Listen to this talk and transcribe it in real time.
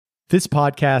This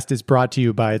podcast is brought to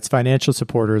you by its financial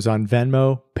supporters on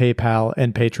Venmo, PayPal,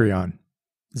 and Patreon.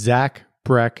 Zach,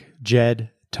 Breck, Jed,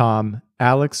 Tom,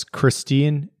 Alex,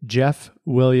 Christine, Jeff,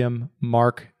 William,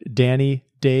 Mark, Danny,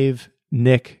 Dave,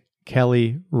 Nick,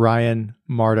 Kelly, Ryan,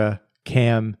 Marta,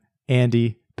 Cam,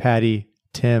 Andy, Patty,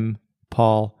 Tim,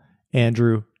 Paul,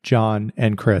 Andrew, John,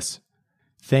 and Chris.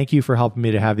 Thank you for helping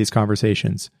me to have these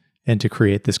conversations and to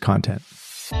create this content.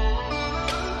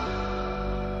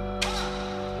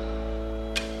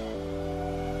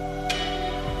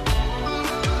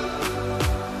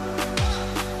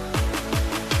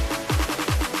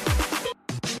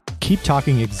 Keep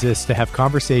Talking exists to have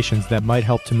conversations that might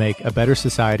help to make a better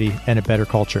society and a better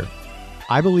culture.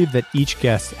 I believe that each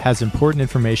guest has important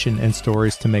information and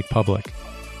stories to make public,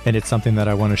 and it's something that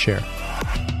I want to share.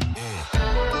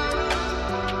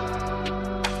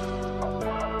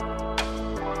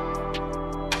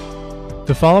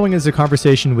 The following is a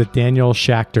conversation with Daniel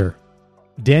Schacter.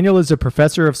 Daniel is a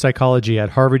professor of psychology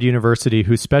at Harvard University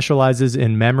who specializes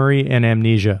in memory and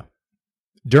amnesia.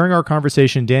 During our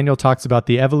conversation, Daniel talks about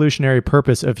the evolutionary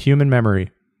purpose of human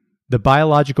memory, the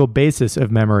biological basis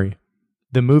of memory,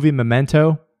 the movie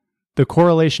Memento, the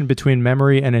correlation between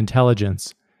memory and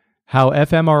intelligence, how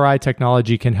fMRI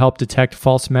technology can help detect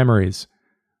false memories,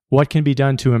 what can be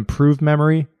done to improve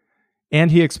memory,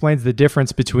 and he explains the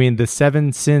difference between the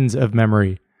 7 sins of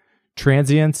memory: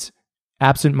 transience,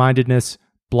 absent-mindedness,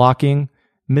 blocking,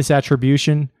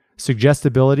 misattribution,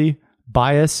 suggestibility,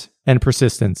 bias, and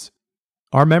persistence.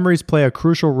 Our memories play a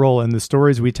crucial role in the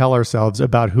stories we tell ourselves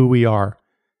about who we are.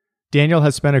 Daniel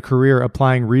has spent a career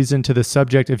applying reason to the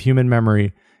subject of human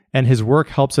memory, and his work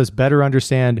helps us better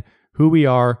understand who we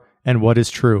are and what is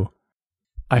true.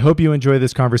 I hope you enjoy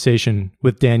this conversation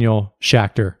with Daniel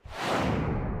Schacter.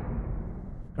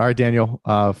 All right, Daniel,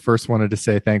 first wanted to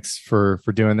say thanks for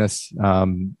doing this.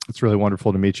 It's really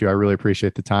wonderful to meet you. I really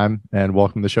appreciate the time, and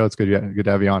welcome to the show. It's good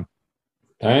to have you on.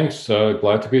 Thanks.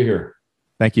 Glad to be here.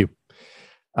 Thank you.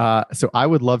 So I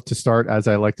would love to start, as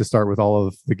I like to start with all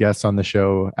of the guests on the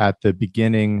show, at the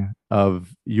beginning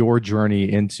of your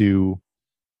journey into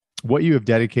what you have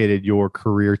dedicated your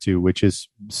career to, which is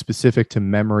specific to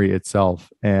memory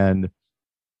itself. And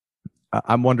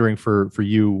I'm wondering for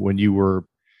you, when you were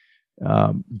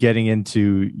getting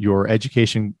into your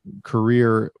education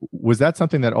career, was that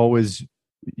something that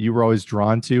you were always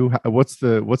drawn to? What's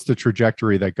the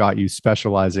trajectory that got you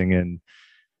specializing in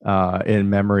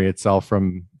memory itself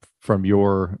from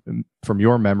your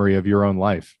memory of your own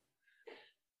life?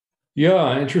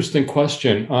 Yeah, interesting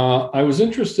question. I was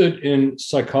interested in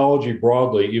psychology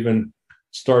broadly, even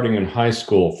starting in high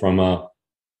school from a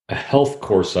health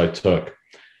course I took.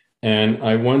 And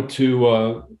I went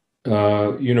to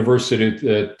University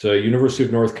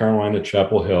of North Carolina,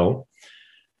 Chapel Hill,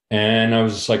 and I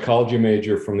was a psychology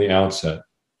major from the outset.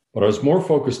 But I was more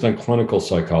focused on clinical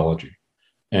psychology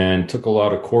and took a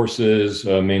lot of courses,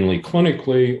 mainly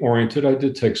clinically oriented. I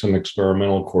did take some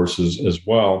experimental courses as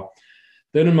well.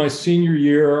 Then in my senior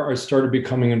year, I started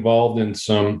becoming involved in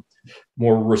some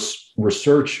more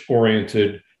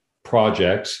research-oriented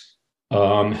projects,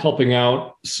 helping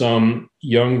out some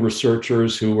young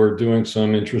researchers who were doing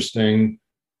some interesting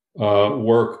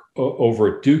work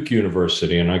over at Duke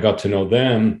University. And I got to know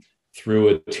them through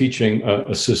a teaching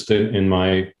assistant in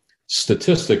my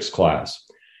statistics class.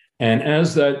 And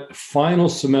as that final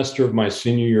semester of my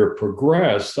senior year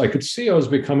progressed, I could see I was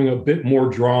becoming a bit more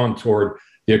drawn toward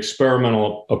the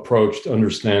experimental approach to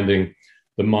understanding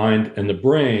the mind and the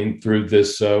brain through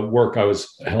this work I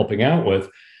was helping out with.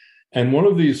 And one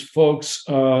of these folks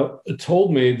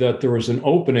told me that there was an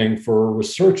opening for a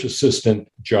research assistant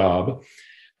job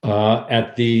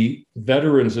at the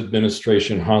Veterans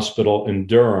Administration Hospital in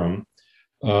Durham,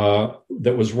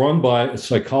 that was run by a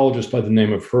psychologist by the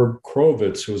name of Herb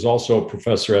Krovitz, who was also a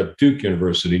professor at Duke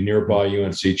University, nearby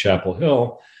UNC Chapel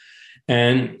Hill.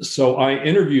 And so I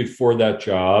interviewed for that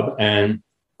job, and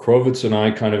Krovitz and I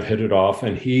kind of hit it off,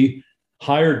 and he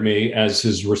hired me as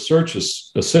his research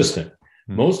assistant.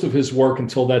 Most of his work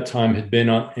until that time had been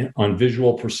on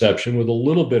visual perception with a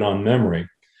little bit on memory.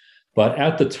 But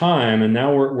at the time, and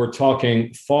now we're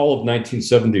talking fall of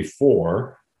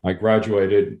 1974, I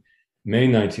graduated May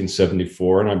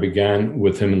 1974, and I began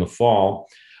with him in the fall.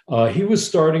 He was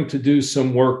starting to do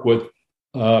some work with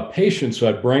patients who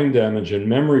had brain damage and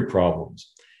memory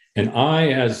problems. And I,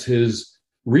 as his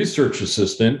research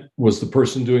assistant, was the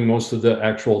person doing most of the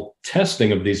actual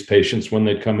testing of these patients when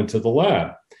they'd come into the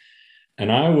lab.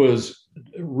 And I was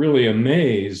really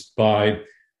amazed by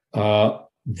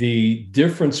the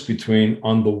difference between,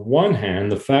 on the one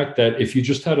hand, the fact that if you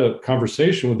just had a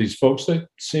conversation with these folks that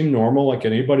seem normal, like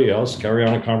anybody else, carry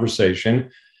on a conversation,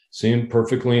 seemed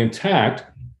perfectly intact.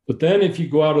 But then if you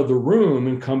go out of the room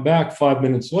and come back 5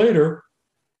 minutes later,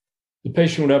 the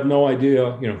patient would have no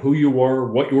idea, who you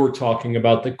were, what you were talking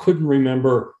about. They couldn't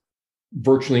remember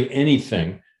virtually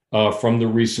anything from the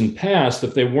recent past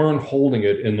if they weren't holding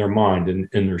it in their mind,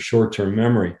 in their short-term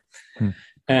memory.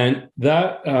 And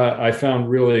that I found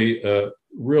really,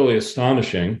 really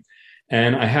astonishing.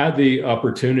 And I had the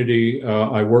opportunity,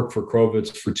 I worked for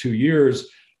Krovitz for 2 years,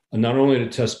 not only to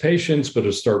test patients, but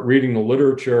to start reading the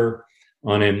literature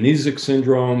on amnesic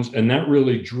syndromes. And that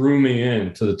really drew me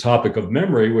into the topic of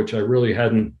memory, which I really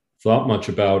hadn't thought much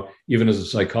about, even as a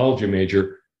psychology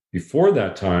major before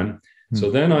that time. So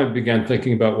then I began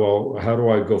thinking about, well, how do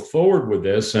I go forward with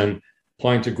this? And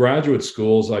applying to graduate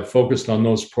schools, I focused on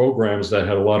those programs that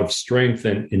had a lot of strength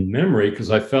in memory,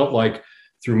 because I felt like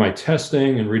through my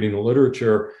testing and reading the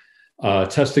literature,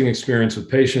 testing experience with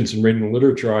patients and reading the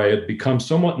literature, I had become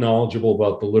somewhat knowledgeable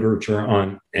about the literature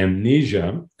on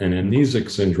amnesia and amnesic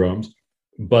syndromes,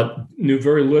 but knew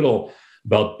very little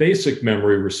about basic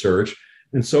memory research.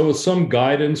 And so with some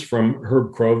guidance from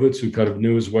Herb Krovitz, who kind of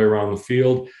knew his way around the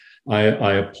field,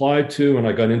 I applied to, and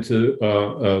I got into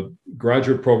a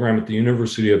graduate program at the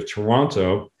University of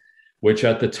Toronto, which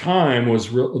at the time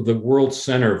was the world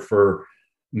center for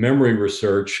memory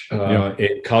research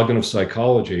in cognitive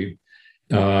psychology.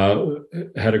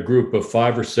 Had a group of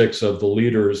 5 or 6 of the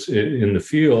leaders in the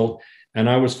field. And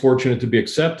I was fortunate to be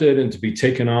accepted and to be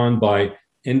taken on by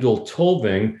Endel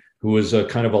Tolving, who was a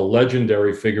kind of a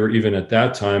legendary figure even at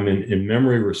that time in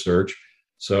memory research.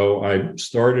 So I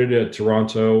started at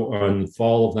Toronto in the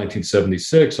fall of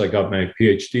 1976. I got my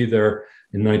PhD there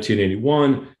in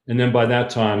 1981. And then by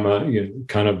that time,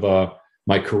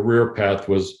 my career path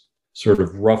was sort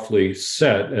of roughly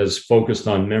set as focused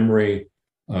on memory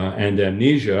and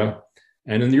amnesia.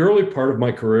 And in the early part of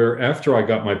my career, after I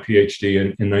got my PhD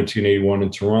in 1981 in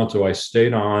Toronto, I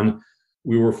stayed on.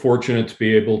 We were fortunate to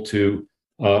be able to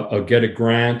get a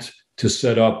grant to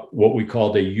set up what we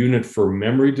called a unit for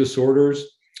memory disorders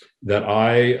that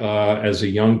I, as a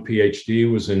young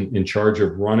PhD, was in charge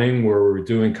of running, where we were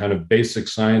doing kind of basic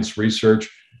science research,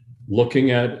 looking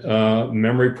at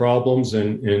memory problems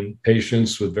in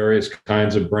patients with various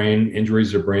kinds of brain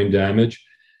injuries or brain damage.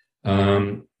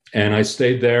 And I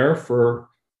stayed there for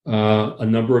a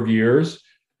number of years.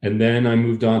 And then I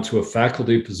moved on to a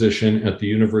faculty position at the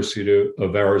University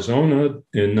of Arizona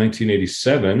in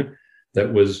 1987.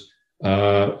 That was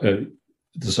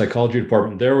the psychology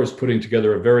department there was putting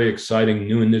together a very exciting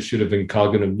new initiative in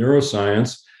cognitive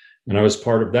neuroscience. And I was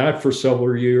part of that for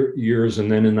several years.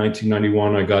 And then in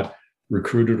 1991, I got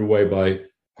recruited away by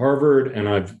Harvard. And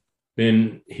I've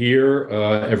been here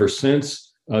ever since,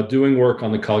 doing work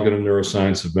on the cognitive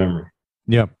neuroscience of memory.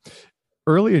 Yeah.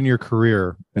 Early in your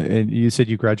career, and you said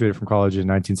you graduated from college in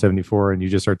 1974, and you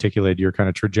just articulated your kind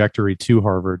of trajectory to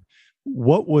Harvard.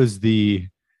 What was the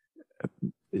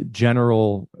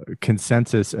general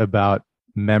consensus about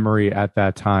memory at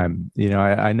that time?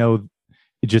 I know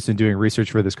just in doing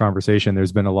research for this conversation,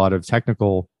 there's been a lot of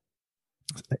technical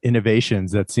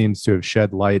innovations that seems to have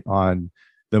shed light on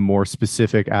the more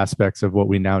specific aspects of what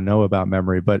we now know about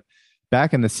memory. But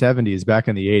back in the 70s, back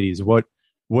in the 80s, what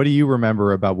do you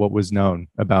remember about what was known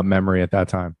about memory at that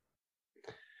time?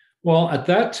 Well, at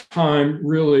that time,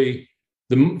 really,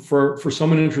 for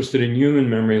someone interested in human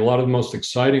memory, a lot of the most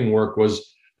exciting work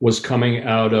was coming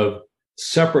out of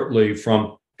separately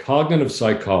from cognitive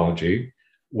psychology,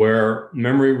 where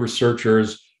memory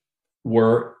researchers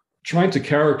were trying to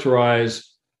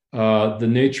characterize the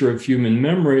nature of human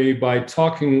memory by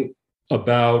talking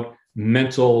about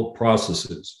mental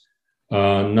processes.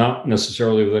 Not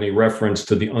necessarily with any reference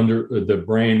to the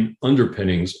brain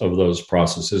underpinnings of those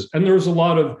processes. And there was a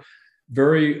lot of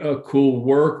very cool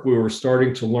work. We were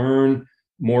starting to learn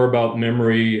more about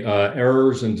memory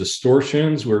errors and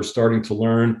distortions. We were starting to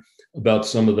learn about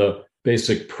some of the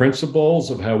basic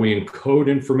principles of how we encode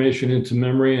information into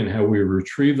memory and how we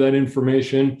retrieve that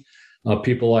information.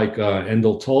 People like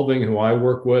Endel Tolving, who I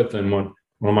work with, and one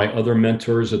of my other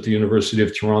mentors at the University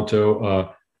of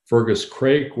Toronto, Fergus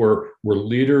Craik, were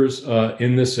leaders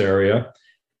in this area.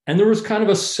 And there was kind of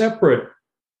a separate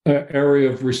area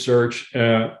of research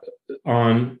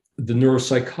on the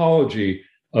neuropsychology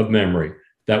of memory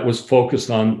that was focused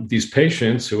on these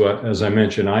patients who, as I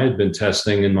mentioned, I had been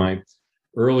testing in my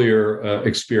earlier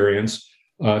experience,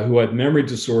 who had memory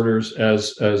disorders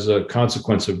as a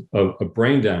consequence of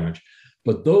brain damage.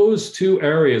 But those two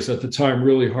areas at the time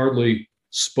really hardly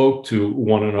spoke to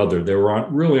one another. They were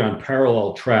really on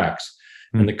parallel tracks.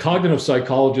 And the cognitive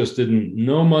psychologists didn't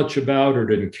know much about or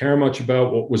didn't care much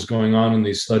about what was going on in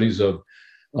these studies of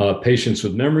patients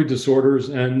with memory disorders.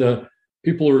 And the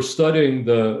people who are studying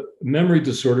the memory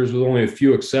disorders, with only a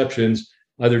few exceptions,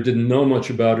 either didn't know much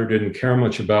about or didn't care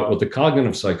much about what the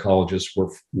cognitive psychologists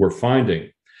were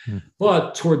finding.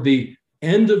 But toward the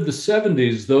end of the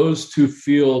 70s, those two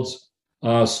fields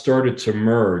started to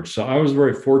merge. So I was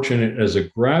very fortunate as a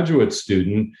graduate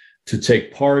student to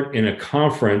take part in a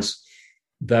conference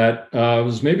that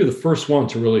was maybe the first one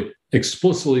to really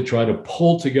explicitly try to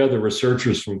pull together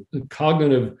researchers from the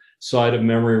cognitive side of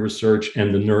memory research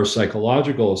and the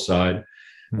neuropsychological side.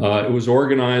 It was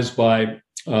organized by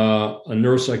a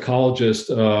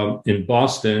neuropsychologist in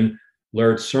Boston,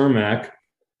 Laird Cermak,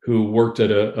 who worked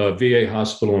at a VA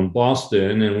hospital in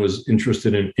Boston and was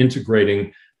interested in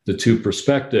integrating the two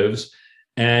perspectives.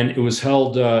 And it was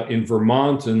held in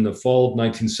Vermont in the fall of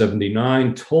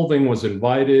 1979. Tulving was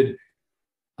invited.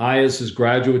 I, as his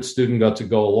graduate student, got to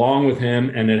go along with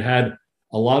him, and it had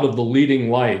a lot of the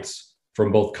leading lights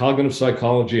from both cognitive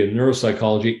psychology and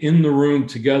neuropsychology in the room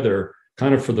together,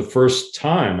 kind of for the first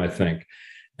time, I think.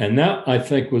 And that, I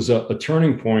think, was a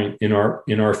turning point in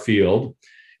our field,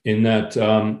 in that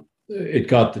it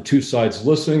got the two sides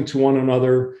listening to one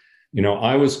another. You know,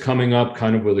 I was coming up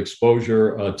kind of with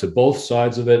exposure to both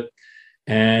sides of it.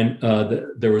 And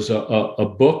there was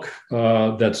a book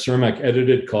that Cermak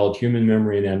edited called Human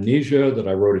Memory and Amnesia that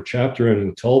I wrote a chapter in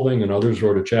with Tulving, and others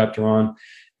wrote a chapter on.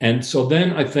 And so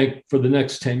then I think for the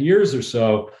next 10 years or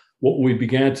so, what we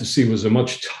began to see was a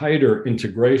much tighter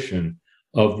integration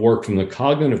of work from the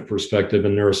cognitive perspective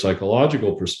and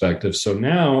neuropsychological perspective. So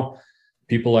now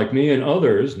people like me and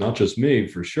others, not just me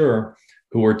for sure,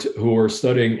 who are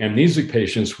studying amnesic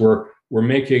patients were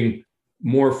making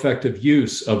more effective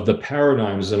use of the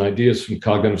paradigms and ideas from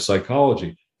cognitive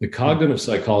psychology. The cognitive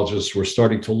psychologists were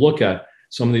starting to look at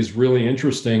some of these really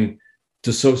interesting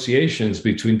dissociations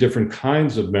between different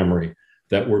kinds of memory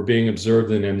that were being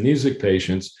observed in amnesic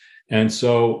patients. And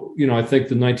so, you know, I think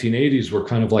the 1980s were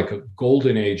kind of like a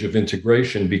golden age of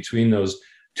integration between those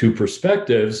two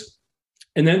perspectives.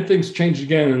 And then things changed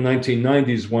again in the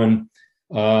 1990s when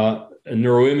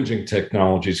neuroimaging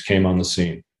technologies came on the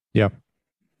scene. Yeah.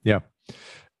 Yeah.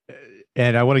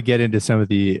 And I want to get into some of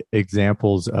the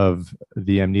examples of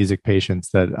the amnesic patients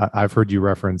that I've heard you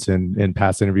reference in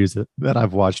past interviews that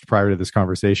I've watched prior to this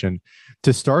conversation.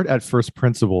 To start at first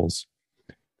principles,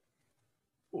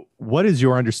 what is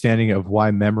your understanding of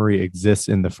why memory exists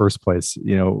in the first place?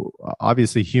 You know,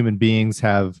 obviously human beings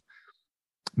have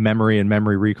memory and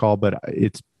memory recall, but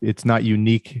it's not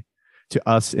unique to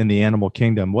us in the animal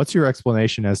kingdom. What's your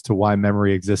explanation as to why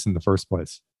memory exists in the first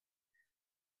place?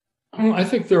 I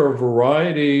think there are a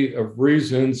variety of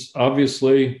reasons.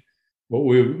 Obviously, what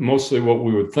we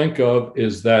would think of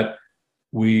is that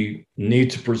we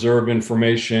need to preserve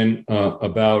information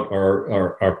about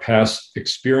our past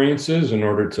experiences in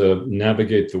order to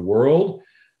navigate the world.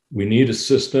 We need a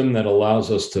system that allows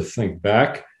us to think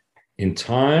back in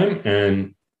time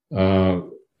and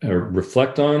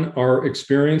reflect on our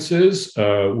experiences.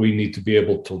 We need to be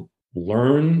able to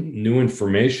learn new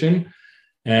information,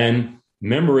 and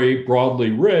memory,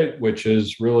 broadly writ, which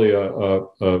is really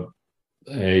a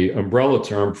umbrella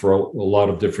term for a lot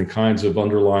of different kinds of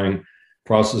underlying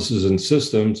processes and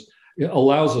systems, it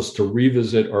allows us to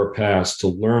revisit our past, to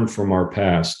learn from our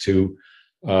past, to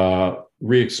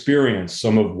re-experience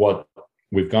some of what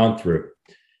we've gone through.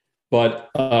 But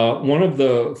one of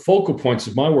the focal points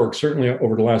of my work, certainly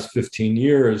over the last 15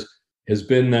 years, has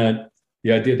been that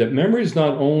the idea that memory is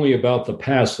not only about the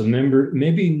past, and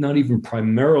maybe not even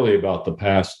primarily about the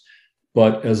past,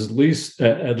 but at least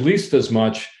as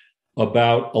much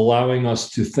about allowing us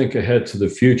to think ahead to the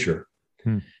future.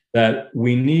 That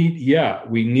we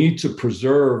need to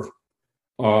preserve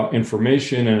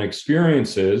information and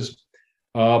experiences,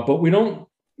 but we don't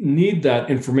need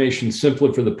that information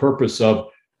simply for the purpose of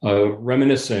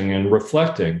reminiscing and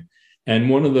reflecting. And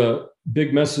one of the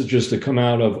big messages to come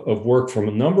out of work from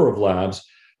a number of labs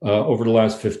over the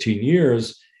last 15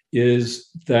 years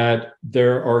is that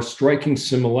there are striking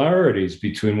similarities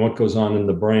between what goes on in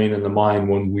the brain and the mind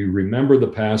when we remember the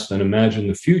past and imagine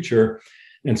the future.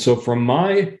 And so from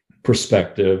my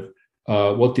perspective,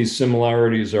 what these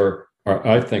similarities are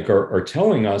I think are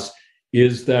telling us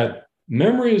is that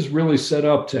memory is really set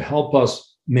up to help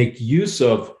us make use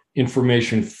of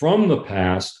information from the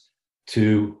past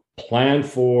to plan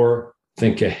for,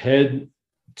 think ahead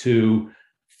to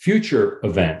future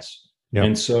events. Yep.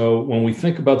 And so when we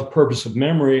think about the purpose of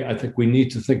memory, I think we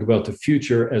need to think about the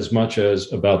future as much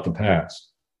as about the past.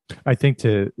 I think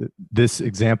this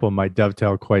example might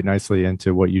dovetail quite nicely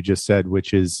into what you just said,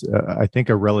 which is, I think,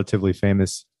 a relatively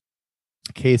famous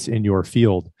case in your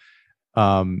field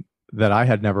that I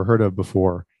had never heard of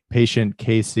before, patient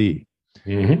KC.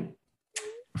 Mm-hmm.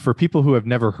 for people who have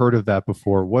never heard of that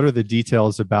before, what are the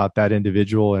details about that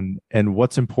individual, and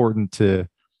what's important to,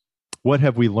 what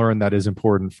have we learned that is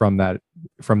important from that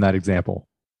example?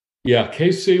 Yeah,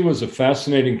 KC was a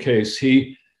fascinating case.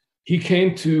 He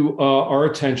came to our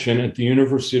attention at the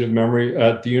University of Memory,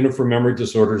 at the Unit for Memory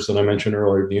Disorders that I mentioned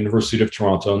earlier, the University of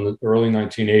Toronto in the early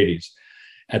 1980s.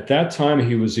 At that time,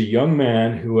 he was a young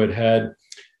man who had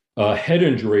a head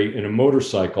injury in a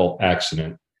motorcycle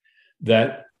accident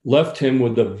that left him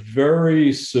with a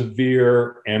very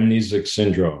severe amnesic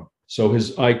syndrome. So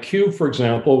his IQ, for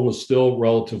example, was still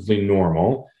relatively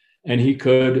normal, and he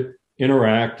could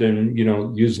interact and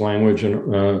use language in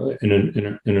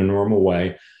a normal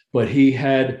way. But he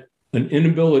had an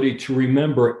inability to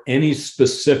remember any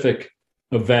specific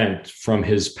event from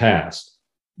his past.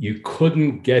 You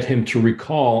couldn't get him to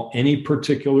recall any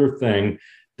particular thing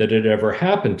that had ever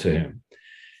happened to him.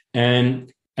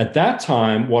 And at that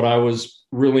time, what I was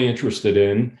really interested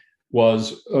in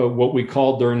was what we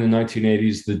called during the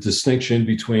 1980s the distinction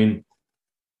between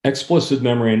explicit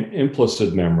memory and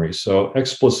implicit memory. So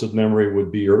explicit memory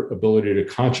would be your ability to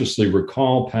consciously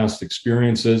recall past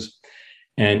experiences,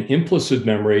 and implicit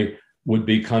memory would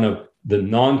be kind of the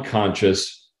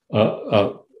non-conscious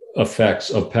effects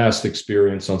of past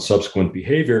experience on subsequent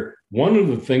behavior. One of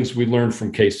the things we learned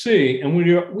from KC, and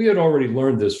we had already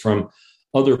learned this from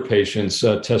other patients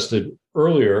tested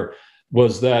earlier,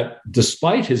 was that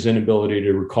despite his inability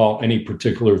to recall any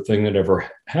particular thing that ever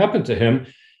happened to him,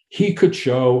 he could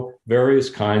show various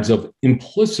kinds of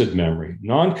implicit memory,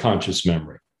 non-conscious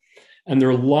memory. And there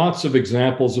are lots of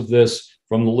examples of this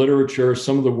from the literature.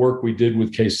 Some of the work we did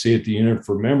with KC at the Unit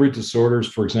for Memory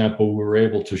Disorders, for example, we were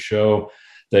able to show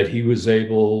that he was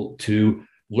able to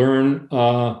learn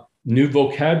new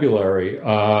vocabulary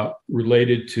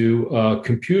related to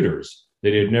computers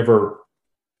that he had never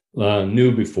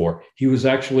knew before. He was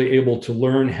actually able to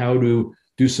learn how to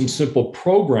do some simple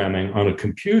programming on a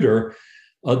computer.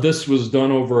 This was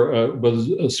done over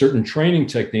with certain training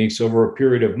techniques over a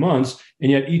period of months,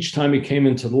 and yet each time he came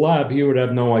into the lab, he would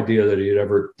have no idea that he had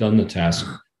ever done the task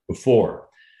before.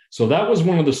 So that was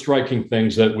one of the striking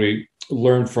things that we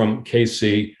learned from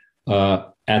KC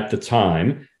at the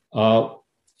time.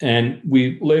 And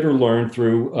we later learned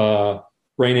through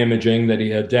brain imaging that he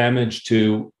had damage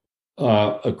to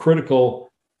a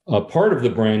critical part of the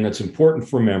brain that's important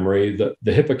for memory,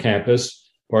 the hippocampus,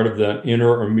 part of the inner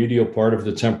or medial part of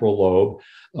the temporal lobe,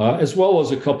 as well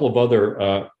as a couple of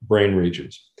other brain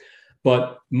regions.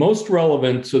 But most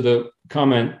relevant to the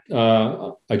comment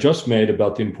I just made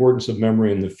about the importance of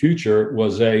memory in the future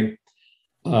was in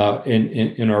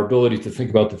our ability to think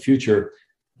about the future,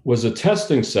 was a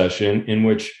testing session in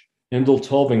which Endel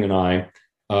Tulving and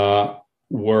I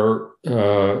were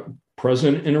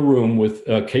present in a room with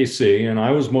KC, and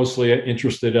I was mostly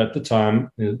interested at the time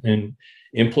in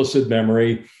implicit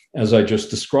memory, as I just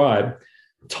described.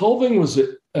 Tulving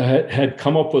had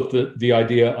come up with the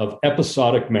idea of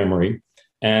episodic memory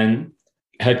and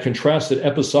had contrasted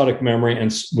episodic memory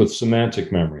with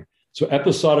semantic memory. So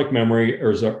episodic memory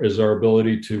is our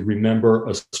ability to remember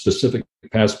a specific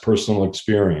past personal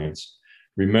experience.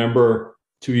 Remember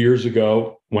 2 years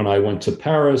ago when I went to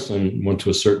Paris and went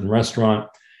to a certain restaurant.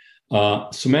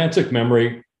 Semantic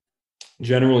memory,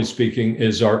 generally speaking,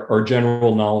 is our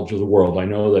general knowledge of the world. I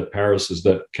know that Paris is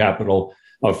the capital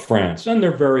of France, and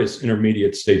there are various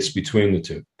intermediate states between the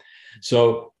two.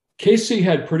 So Casey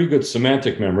had pretty good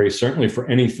semantic memory, certainly for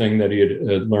anything that he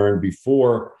had learned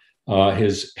before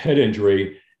his head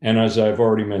injury, and as I've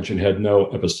already mentioned, had no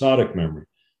episodic memory.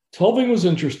 Tulving was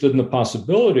interested in the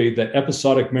possibility that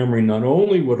episodic memory not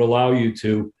only would allow you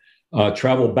to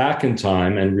travel back in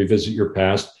time and revisit your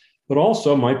past, but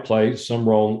also might play some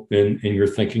role in your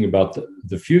thinking about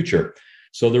the future.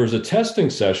 So there was a testing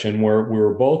session where we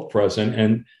were both present,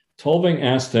 and Tulving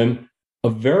asked him a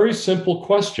very simple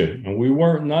question,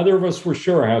 and neither of us were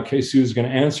sure how Casey was going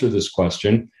to answer this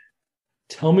question.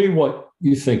 Tell me what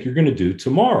you think you're going to do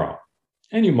tomorrow.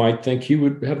 And you might think he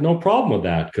would have no problem with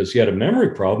that because he had a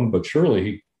memory problem, but surely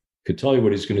he could tell you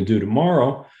what he's going to do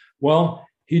tomorrow. Well,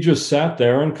 he just sat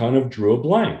there and kind of drew a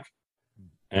blank.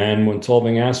 And when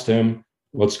Tulving asked him,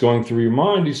 what's going through your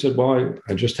mind? He said, well,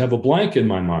 I just have a blank in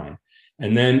my mind.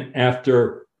 And then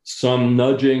after some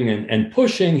nudging and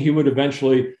pushing, he would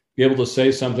eventually be able to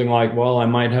say something like, well, I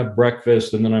might have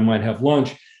breakfast and then I might have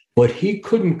lunch. But he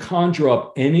couldn't conjure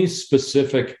up any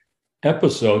specific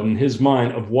episode in his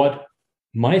mind of what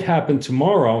might happen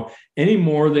tomorrow any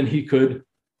more than he could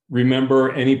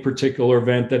remember any particular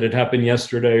event that had happened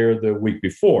yesterday or the week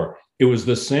before. It was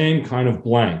the same kind of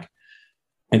blank.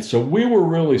 And so we were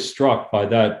really struck by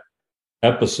that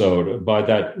episode, by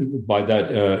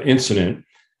that incident,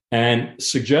 and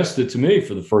suggested to me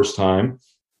for the first time,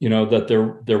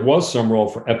 that there was some role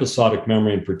for episodic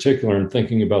memory in particular in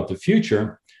thinking about the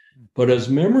future. But as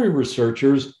memory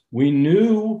researchers, we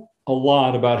knew a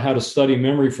lot about how to study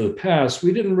memory for the past.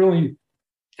 We didn't really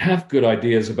have good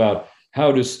ideas about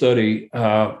how to study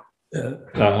how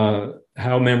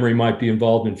memory might be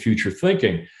involved in future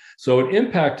thinking. So it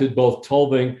impacted both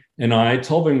Tulving and I.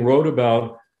 Tulving wrote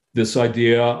about this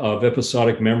idea of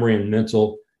episodic memory and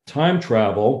mental time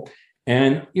travel.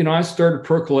 And, I started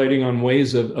percolating on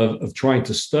ways of trying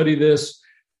to study this.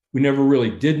 We never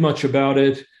really did much about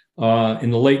it.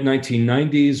 In the late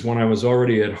 1990s, when I was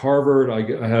already at Harvard,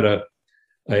 I had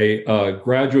a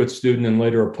graduate student and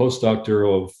later a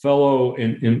postdoctoral fellow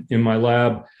in my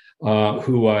lab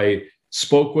who I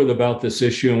spoke with about this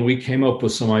issue, and we came up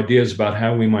with some ideas about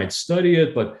how we might study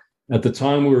it. But at the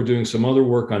time, we were doing some other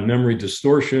work on memory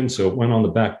distortion, so it went on the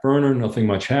back burner. Nothing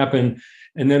much happened.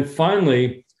 And then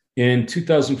finally, in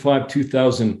 2005,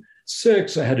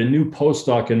 2006, I had a new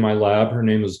postdoc in my lab. Her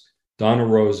name is Donna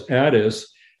Rose Addis.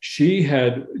 She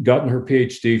had gotten her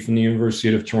PhD from the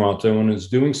University of Toronto and is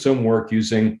doing some work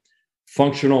using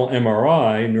functional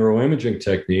MRI, neuroimaging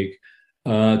technique,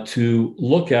 to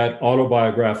look at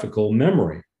autobiographical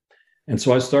memory. And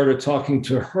so I started talking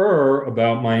to her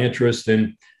about my interest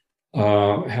in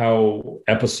how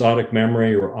episodic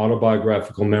memory or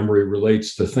autobiographical memory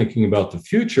relates to thinking about the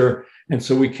future. And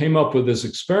so we came up with this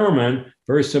experiment,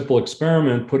 very simple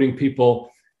experiment, putting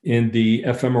people in the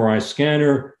fMRI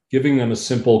scanner, giving them a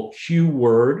simple cue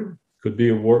word, could be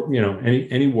a word,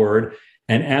 any word,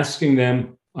 and asking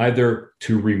them either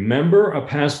to remember a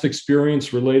past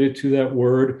experience related to that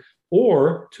word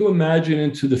or to imagine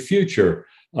into the future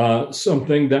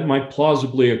something that might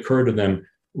plausibly occur to them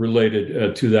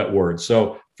related to that word.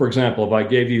 So, for example, if I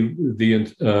gave you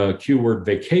the cue word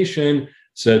vacation,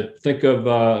 said, think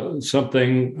of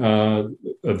something,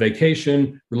 a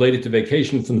vacation related to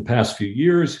vacation from the past few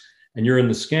years, and you're in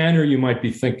the scanner, you might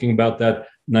be thinking about that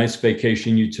nice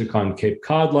vacation you took on Cape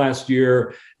Cod last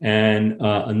year and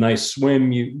a nice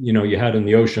swim you had in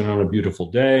the ocean on a beautiful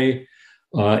day.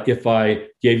 If I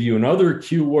gave you another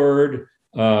cue word,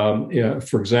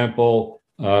 for example,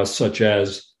 such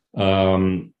as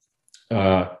pet,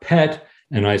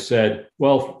 and I said,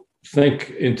 well, think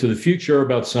into the future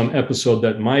about some episode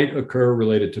that might occur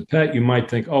related to pet, you might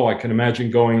think, oh, I can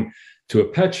imagine going to a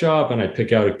pet shop and I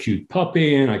pick out a cute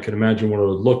puppy and I can imagine what it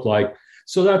would look like.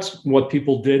 So that's what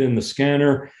people did in the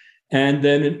scanner. And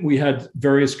then we had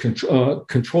various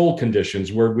control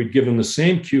conditions where we'd give them the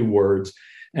same cue words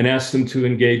and ask them to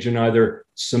engage in either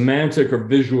semantic or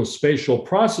visual spatial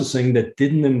processing that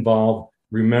didn't involve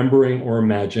remembering or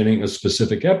imagining a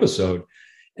specific episode.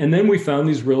 And then we found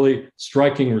these really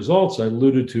striking results I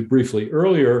alluded to briefly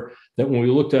earlier, that when we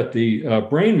looked at the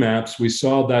brain maps, we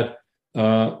saw that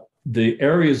the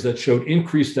areas that showed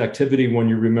increased activity when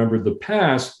you remembered the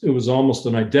past, it was almost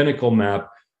an identical map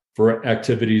for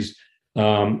activities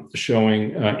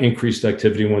showing increased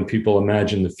activity when people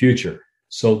imagine the future.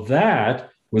 So that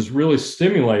was really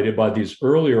stimulated by these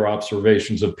earlier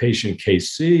observations of patient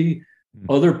KC.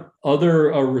 Other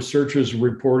researchers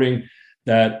reporting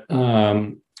that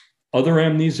other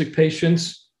amnesic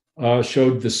patients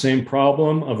showed the same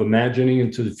problem of imagining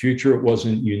into the future. It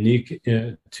wasn't unique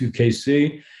to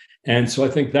KC. And so I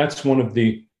think that's one of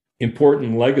the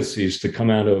important legacies to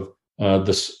come out of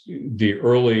the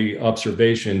early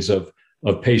observations of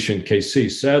patient KC.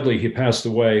 Sadly, he passed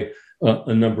away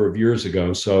a number of years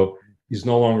ago, so he's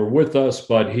no longer with us,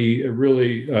 but he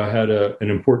really had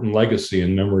an important legacy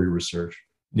in memory research.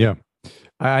 Yeah.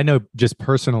 I know just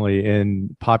personally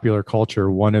in popular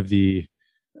culture, one of the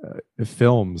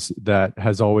films that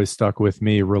has always stuck with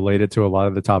me related to a lot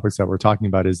of the topics that we're talking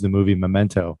about is the movie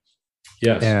Memento.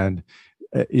 Yes. And,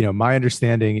 my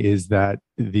understanding is that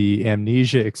the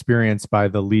amnesia experienced by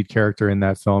the lead character in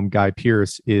that film, Guy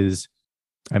Pearce, is,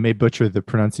 I may butcher the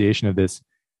pronunciation of this,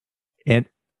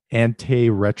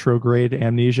 anti-retrograde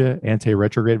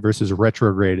versus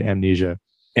retrograde amnesia.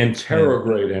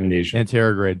 Anterograde amnesia.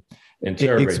 Anterograde,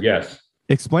 yes.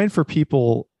 Explain for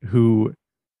people who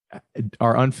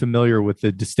are unfamiliar with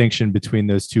the distinction between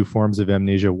those two forms of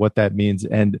amnesia, what that means.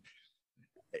 And,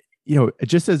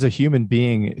 just as a human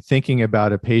being thinking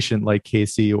about a patient like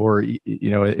Casey, or,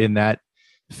 in that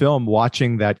film,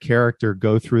 watching that character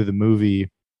go through the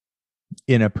movie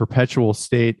in a perpetual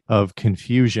state of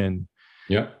confusion.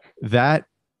 Yeah. That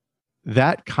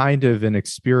kind of an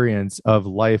experience of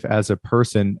life as a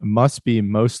person must be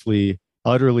mostly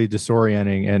utterly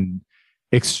disorienting and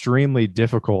extremely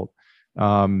difficult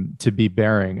to be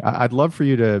bearing. I'd love for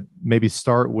you to maybe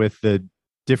start with the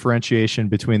differentiation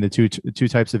between the two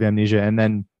types of amnesia, and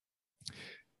then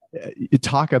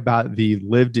talk about the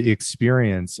lived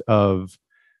experience of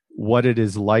what it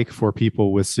is like for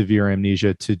people with severe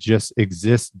amnesia to just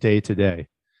exist day to day.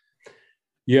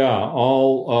 Yeah,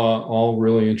 all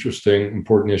really interesting,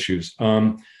 important issues.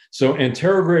 So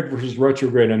anterograde versus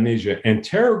retrograde amnesia.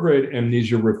 Anterograde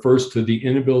amnesia refers to the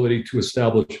inability to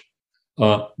establish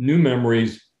new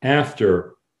memories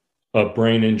after a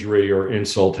brain injury or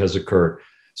insult has occurred.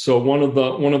 So one of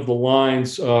the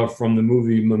lines from the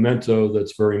movie Memento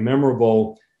that's very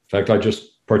memorable. In fact, I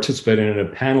just participated in a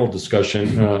panel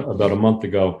discussion about a month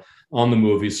ago on the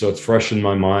movie, so it's fresh in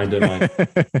my mind, and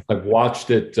I've watched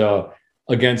it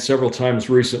again several times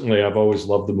recently. I've always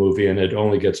loved the movie, and it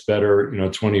only gets better,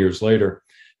 20 years later.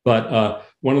 But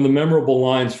one of the memorable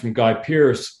lines from Guy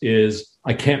Pearce is,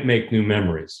 "I can't make new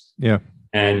memories." Yeah,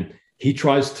 and he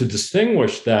tries to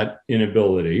distinguish that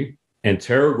inability,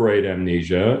 anterograde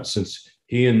amnesia, since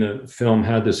he in the film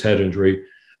had this head injury,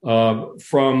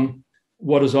 from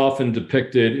what is often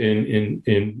depicted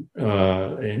in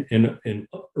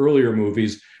earlier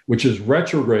movies, which is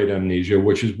retrograde amnesia,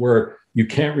 which is where you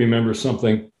can't remember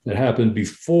something that happened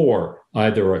before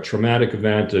either a traumatic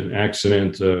event, an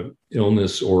accident,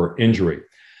 illness, or injury.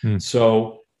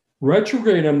 So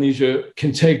retrograde amnesia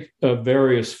can take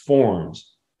various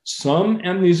forms. Some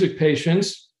amnesic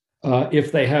patients,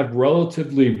 if they have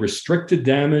relatively restricted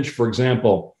damage, for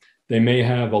example, they may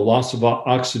have a loss of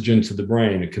oxygen to the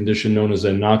brain, a condition known as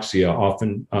anoxia,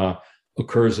 often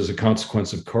occurs as a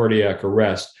consequence of cardiac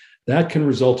arrest. That can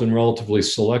result in relatively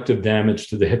selective damage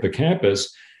to the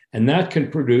hippocampus, and that can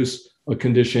produce a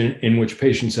condition in which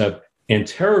patients have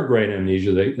anterograde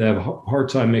amnesia. They have a hard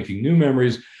time making new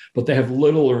memories, but they have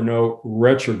little or no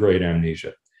retrograde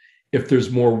amnesia. If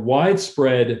there's more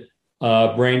widespread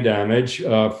brain damage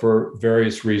for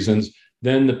various reasons,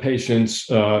 then the patients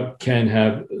can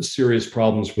have serious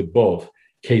problems with both.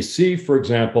 KC, for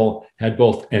example, had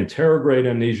both anterograde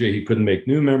amnesia, he couldn't make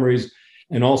new memories,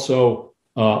 and also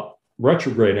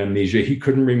retrograde amnesia. He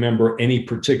couldn't remember any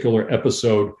particular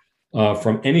episode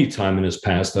from any time in his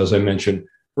past, as I mentioned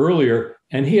earlier.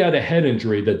 And he had a head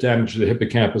injury that damaged the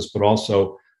hippocampus, but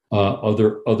also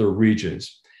other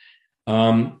regions.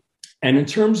 And in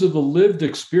terms of the lived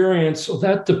experience, so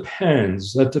that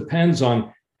depends. That depends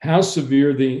on how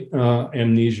severe the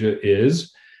amnesia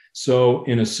is. So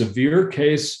in a severe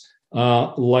case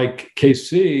like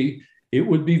KC, it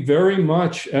would be very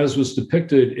much as was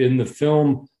depicted in the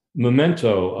film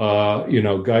Memento.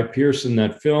 Guy Pearce in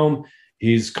that film,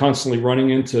 he's constantly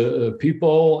running into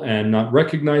people and not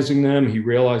recognizing them. He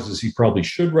realizes he probably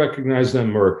should recognize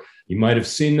them, or he might have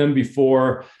seen them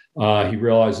before. He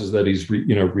realizes that he's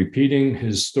repeating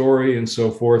his story and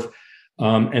so forth.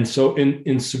 And so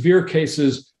in severe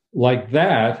cases like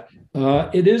that,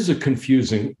 it is a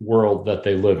confusing world that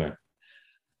they live in.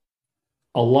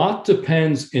 A lot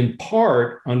depends in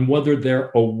part on whether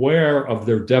they're aware of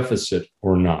their deficit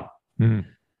or not.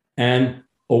 And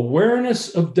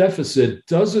awareness of deficit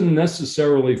doesn't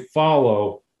necessarily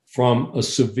follow from a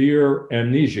severe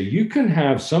amnesia. You can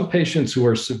have some patients who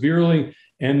are severely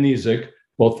amnesic,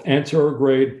 both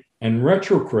anterograde and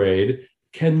retrograde,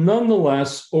 can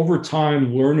nonetheless, over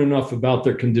time, learn enough about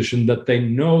their condition that they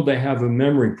know they have a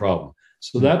memory problem.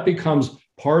 So that becomes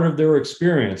part of their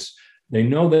experience. They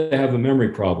know they have a memory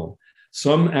problem.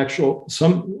 Some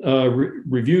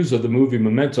reviews of the movie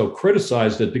Memento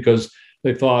criticized it because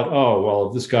they thought, oh, well,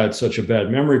 if this guy had such a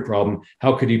bad memory problem,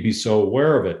 how could he be so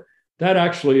aware of it? That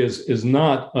actually was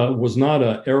not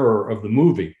an error of the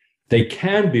movie. They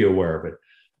can be aware of it.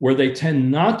 Where they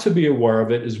tend not to be aware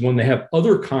of it is when they have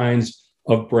other kinds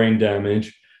of brain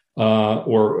damage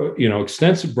or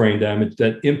extensive brain damage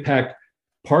that impact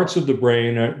parts of the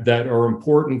brain that are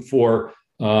important for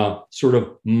sort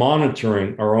of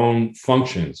monitoring our own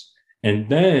functions. And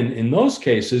then in those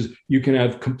cases, you can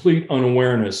have complete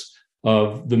unawareness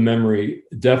of the memory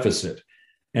deficit.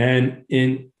 And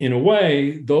in a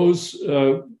way, those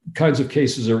kinds of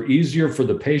cases are easier for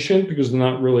the patient because they're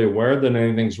not really aware that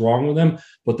anything's wrong with them,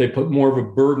 but they put more of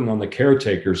a burden on the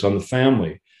caretakers, on the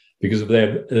family. Because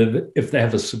if they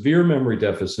have a severe memory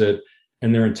deficit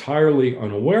and they're entirely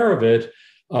unaware of it,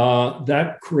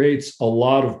 that creates a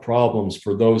lot of problems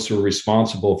for those who are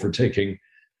responsible for taking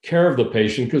care of the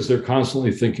patient, because they're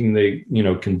constantly thinking they,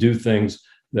 can do things,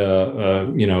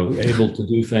 able to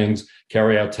do things,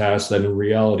 carry out tasks that in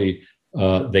reality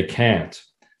they can't.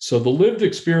 So the lived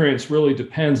experience really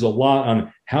depends a lot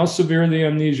on how severe the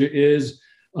amnesia is.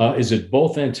 Is it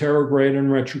both anterograde and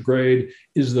retrograde?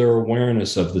 Is there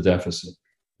awareness of the deficit?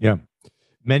 Yeah.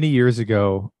 Many years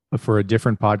ago, for a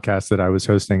different podcast that I was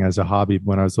hosting as a hobby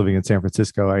when I was living in San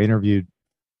Francisco, I interviewed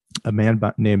a man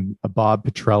named Bob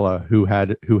Petrella who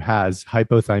has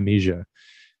hypothymesia,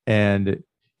 and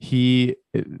he.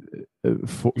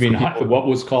 You mean what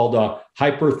was called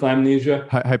hyperthymesia?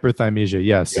 Hyperthymesia,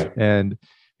 yes. Yeah. And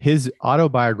his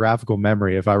autobiographical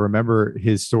memory, if I remember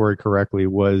his story correctly,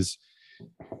 was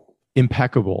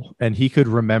impeccable. And he could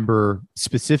remember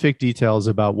specific details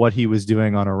about what he was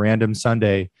doing on a random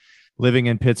Sunday living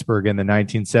in Pittsburgh in the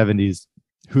 1970s,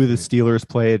 who the Steelers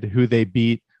played, who they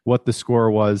beat, what the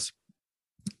score was.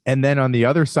 And then on the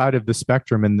other side of the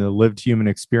spectrum in the lived human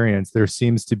experience, there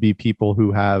seems to be people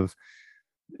who have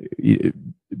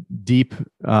deep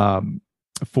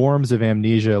forms of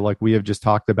amnesia, like we have just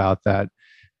talked about, that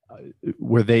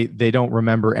where they don't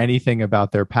remember anything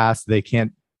about their past. They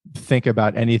can't think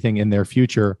about anything in their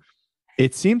future.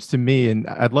 It seems to me, and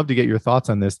I'd love to get your thoughts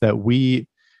on this, that we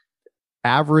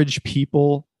average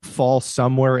people fall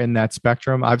somewhere in that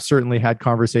spectrum. I've certainly had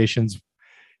conversations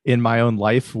in my own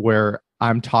life where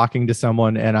I'm talking to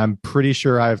someone and I'm pretty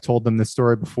sure I've told them this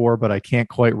story before, but I can't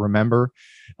quite remember.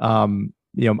 I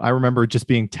remember just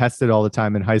being tested all the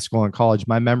time in high school and college.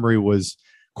 My memory was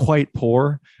quite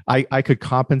poor. I could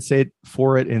compensate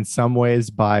for it in some ways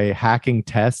by hacking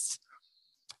tests.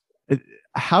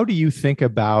 How do you think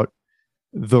about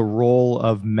the role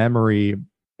of memory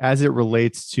as it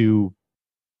relates to,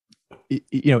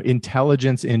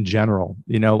 intelligence in general?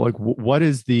 Like what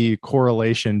is the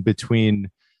correlation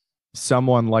between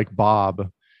someone like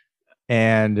Bob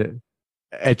and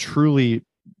a truly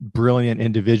brilliant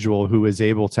individual who is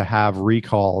able to have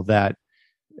recall that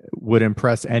would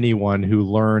impress anyone who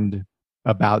learned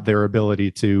about their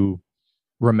ability to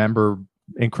remember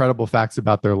incredible facts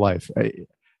about their life?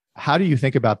 How do you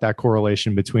think about that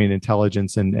correlation between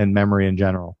intelligence and memory in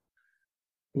general?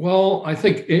 Well, I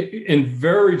think in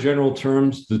very general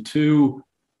terms, the two,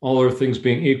 all other things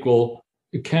being equal,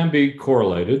 it can be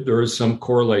correlated. There is some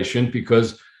correlation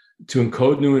because to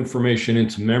encode new information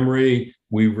into memory,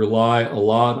 we rely a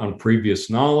lot on previous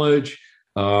knowledge,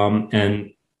 and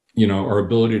our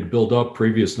ability to build up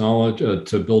previous knowledge,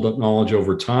 to build up knowledge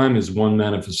over time, is one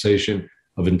manifestation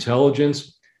of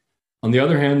intelligence. On the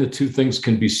other hand, the two things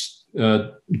can be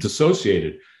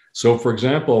dissociated. So, for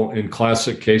example, in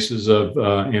classic cases of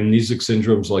amnesic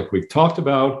syndromes like we've talked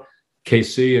about,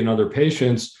 KC and other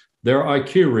patients, their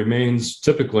IQ remains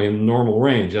typically in the normal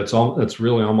range. That's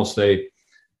really almost a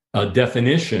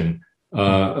definition,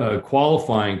 a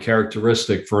qualifying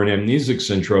characteristic for an amnesic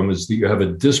syndrome, is that you have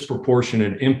a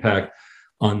disproportionate impact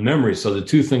on memory. So the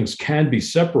two things can be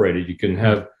separated. You can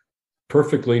have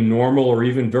perfectly normal or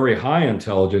even very high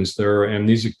intelligence. There are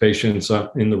amnesic patients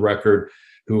in the record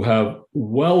who have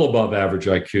well above average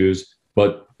IQs,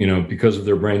 but because of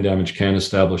their brain damage, can't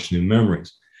establish new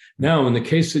memories. Now, in the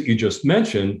case that you just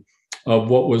mentioned of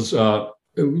what was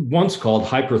once called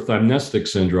hyperthymnestic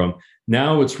syndrome,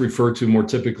 now it's referred to more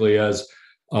typically as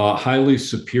highly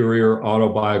superior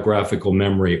autobiographical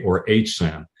memory, or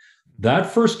HSAM.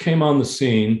 That first came on the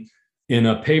scene in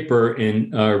a paper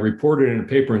reported in a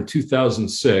paper in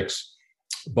 2006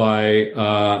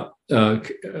 by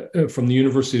from the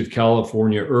University of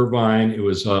California, Irvine. It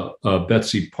was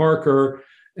Betsy Parker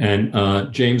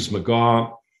and James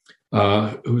McGaugh,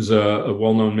 who's a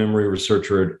well-known memory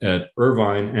researcher at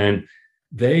Irvine. And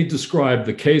they described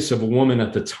the case of a woman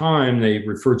at the time they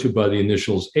referred to by the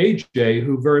initials AJ,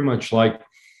 who very much like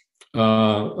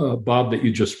Bob that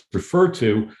you just referred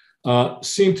to,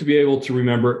 seemed to be able to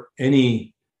remember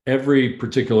every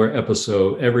particular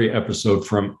episode, every episode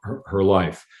from her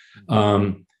life.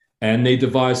 And they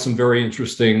devised some very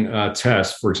interesting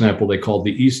tests. For example, they called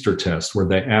the Easter test, where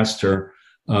they asked her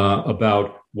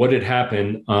about what had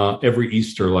happened every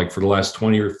Easter, like for the last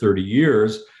 20 or 30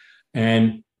 years.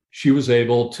 And she was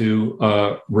able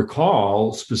to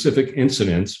recall specific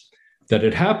incidents that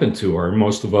had happened to her.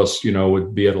 Most of us,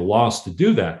 would be at a loss to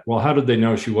do that. Well, how did they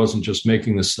know she wasn't just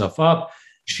making this stuff up?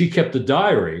 She kept a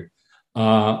diary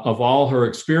of all her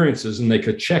experiences, and they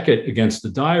could check it against the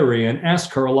diary and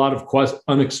ask her a lot of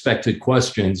unexpected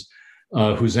questions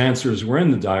whose answers were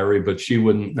in the diary, but she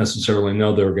wouldn't necessarily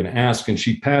know they were going to ask. And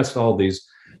she passed all these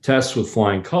tests with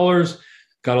flying colors,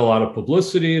 got a lot of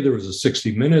publicity. There was a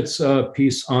 60 Minutes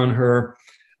piece on her.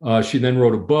 She then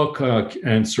wrote a book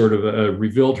and sort of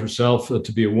revealed herself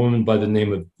to be a woman by the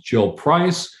name of Jill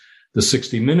Price. The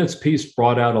 60 Minutes piece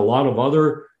brought out a lot of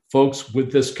other folks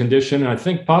with this condition. I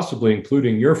think possibly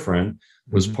including your friend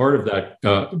was part of that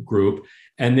group.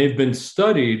 And they've been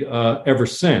studied ever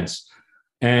since.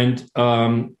 And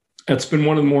it's been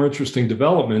one of the more interesting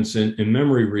developments in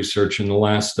memory research in the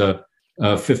last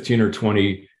 15 or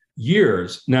 20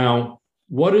 years. Now,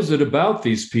 what is it about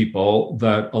these people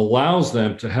that allows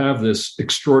them to have this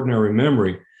extraordinary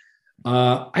memory?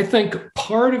 I think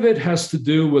part of it has to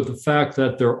do with the fact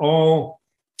that they're all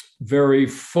very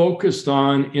focused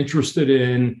on, interested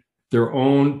in their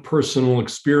own personal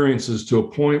experiences to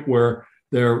a point where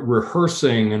they're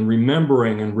rehearsing and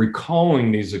remembering and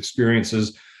recalling these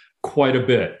experiences quite a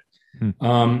bit.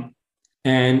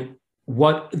 And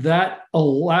what that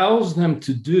allows them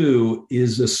to do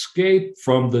is escape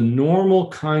from the normal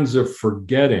kinds of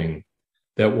forgetting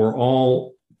that we're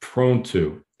all prone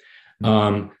to.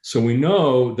 So we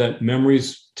know that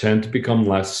memories tend to become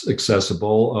less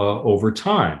accessible over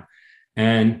time.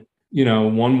 And,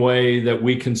 one way that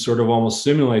we can sort of almost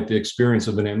simulate the experience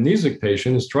of an amnesic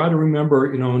patient is try to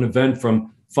remember, an event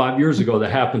from 5 years ago that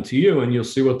happened to you, and you'll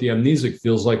see what the amnesic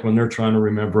feels like when they're trying to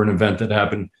remember an event that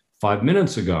happened 5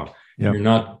 minutes ago. Yep. You're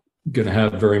not going to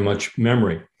have very much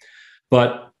memory.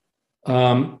 But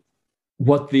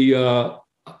what the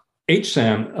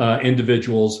HSAM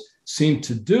individuals seem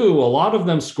to do, a lot of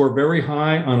them score very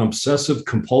high on obsessive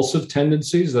compulsive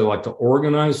tendencies. They like to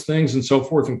organize things and so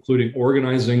forth, including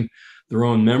organizing their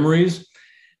own memories.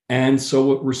 And so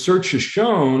what research has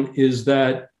shown is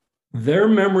that their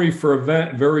memory for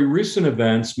very recent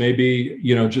events, maybe,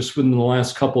 just within the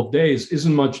last couple of days,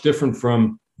 isn't much different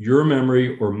from your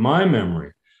memory or my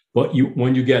memory. But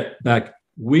when you get back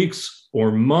weeks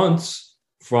or months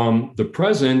from the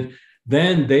present,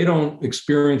 then they don't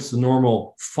experience the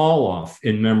normal fall off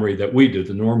in memory that we do,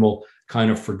 the normal kind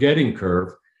of forgetting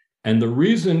curve. And the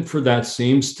reason for that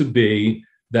seems to be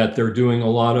that they're doing a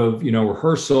lot of,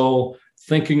 rehearsal,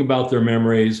 thinking about their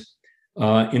memories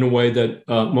in a way that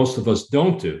most of us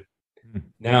don't do.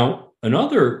 Now,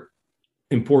 another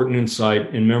important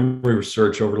insight in memory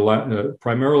research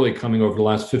primarily coming over the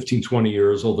last 15, 20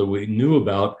 years, although we knew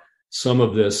about some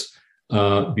of this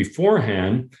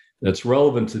beforehand, that's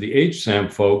relevant to the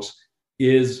HSAM folks,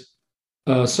 is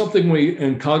something we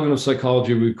in cognitive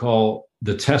psychology we call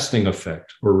the testing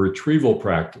effect or retrieval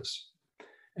practice.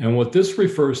 And what this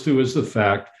refers to is the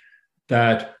fact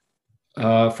that,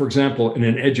 for example, in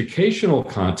an educational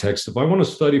context, if I want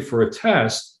to study for a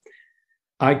test,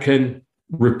 I can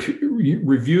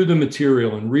review the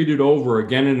material and read it over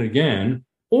again and again,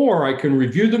 or I can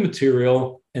review the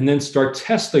material and then start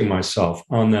testing myself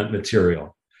on that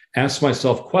material. Ask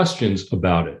myself questions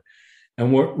about it.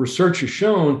 And what research has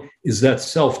shown is that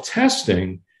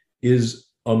self-testing is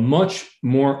a much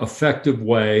more effective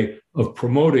way of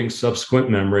promoting subsequent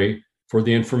memory for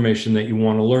the information that you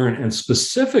want to learn. And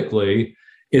specifically,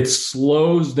 it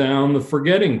slows down the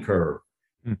forgetting curve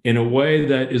in a way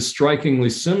that is strikingly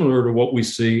similar to what we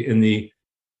see in the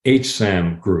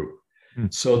HSAM group.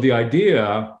 So the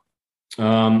idea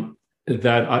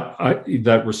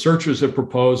that researchers have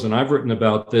proposed, and I've written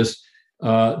about this,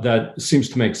 that seems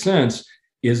to make sense,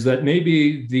 is that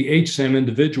maybe the HSAM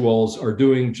individuals are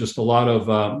doing just a lot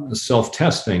of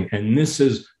self-testing, and this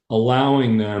is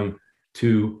allowing them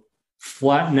to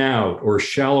flatten out or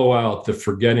shallow out the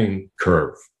forgetting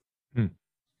curve.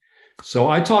 So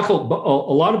I talk a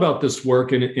lot about this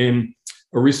work in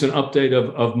a recent update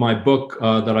of my book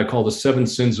that I call The 7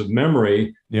 Sins of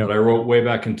Memory, that I wrote way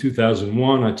back in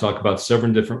 2001. I talk about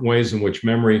 7 different ways in which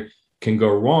memory can go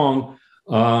wrong.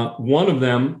 One of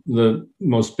them, the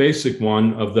most basic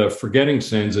one of the forgetting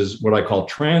sins, is what I call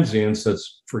transience.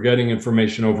 That's forgetting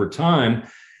information over time.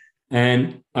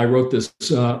 And I wrote this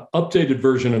updated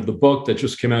version of the book that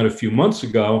just came out a few months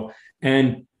ago.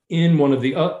 And in one of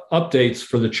the updates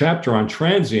for the chapter on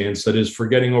transience, that is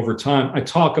forgetting over time, I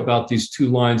talk about these 2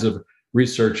 lines of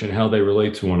research and how they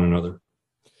relate to one another.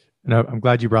 And I'm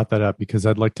glad you brought that up, because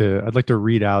I'd like to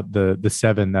read out the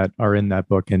 7 that are in that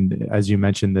book. And as you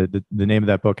mentioned, the name of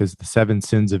that book is The 7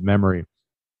 Sins of Memory.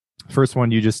 First one,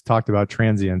 you just talked about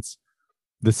transience.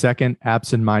 The second,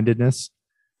 absent-mindedness.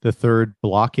 The third,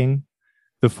 blocking.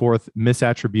 The fourth,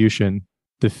 misattribution.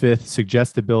 The fifth,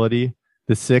 suggestibility.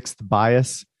 The sixth,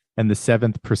 bias. And the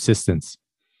 7th, persistence.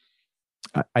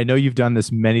 I know you've done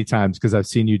this many times because I've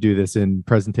seen you do this in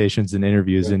presentations and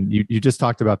interviews, and you just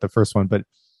talked about the first one. But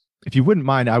if you wouldn't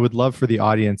mind, I would love for the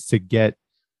audience to get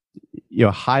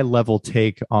high level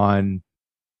take on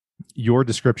your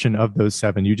description of those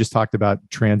 7. You just talked about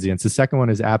transience. The second one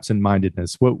is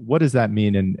absent-mindedness. What does that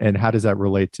mean, and how does that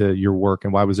relate to your work,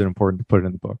 and why was it important to put it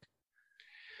in the book?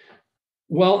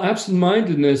 Well,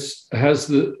 absent-mindedness has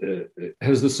the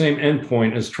same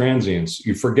endpoint as transience.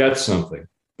 You forget something,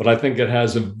 but I think it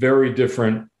has a very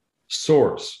different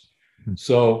source.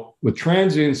 So with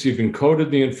transience, you've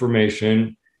encoded the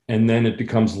information, and then it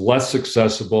becomes less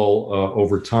accessible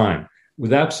over time.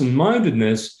 With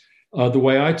absent-mindedness, the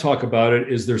way I talk about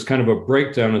it is there's kind of a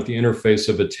breakdown at the interface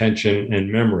of attention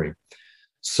and memory,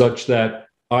 such that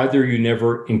either you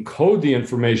never encode the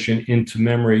information into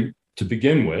memory to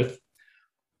begin with,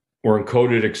 or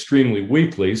encode it extremely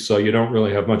weakly, so you don't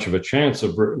really have much of a chance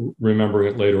of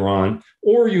remembering it later on,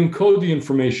 or you encode the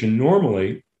information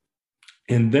normally,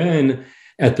 and then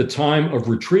at the time of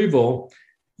retrieval,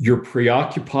 you're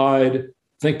preoccupied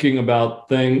thinking about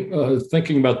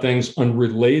things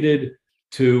unrelated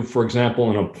to, for example,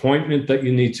 an appointment that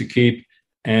you need to keep.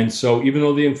 And so even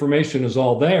though the information is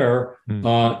all there,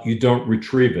 you don't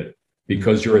retrieve it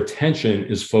because your attention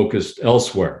is focused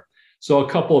elsewhere. So a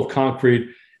couple of concrete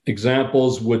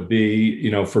examples would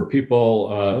be, for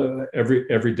people,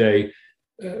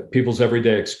 people's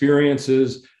everyday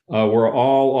experiences. We're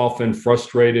all often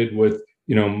frustrated with,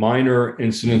 minor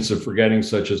incidents of forgetting,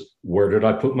 such as, where did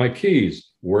I put my keys?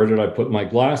 Where did I put my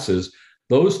glasses?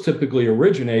 Those typically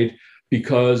originate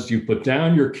because you put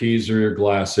down your keys or your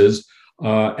glasses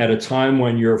at a time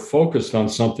when you're focused on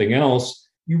something else.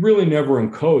 You really never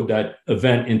encode that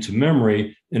event into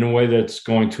memory in a way that's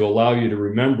going to allow you to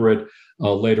remember it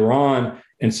later on.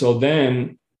 And so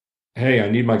then, hey, I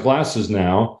need my glasses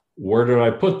now. Where did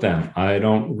I put them? I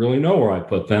don't really know where I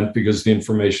put them because the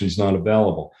information is not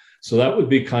available. So that would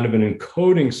be kind of an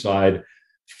encoding side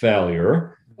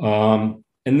failure. And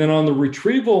then on the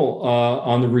retrieval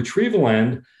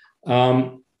end,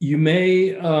 you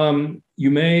may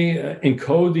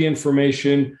encode the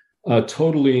information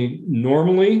totally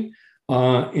normally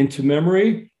into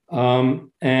memory,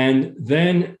 and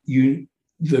then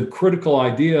the critical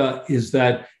idea is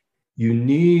that you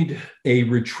need a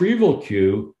retrieval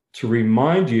cue to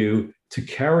remind you to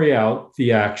carry out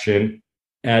the action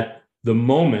at the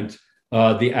moment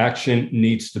the action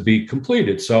needs to be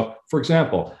completed. So, for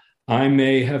example, I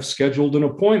may have scheduled an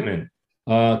appointment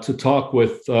to talk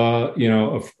with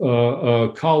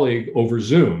a colleague over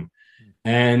Zoom,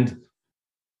 and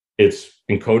it's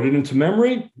encoded into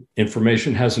memory.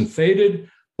 Information hasn't faded,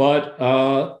 but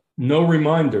no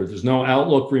reminder. There's no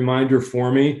Outlook reminder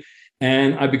for me.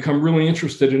 And I become really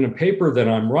interested in a paper that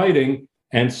I'm writing,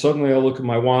 and suddenly I look at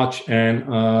my watch and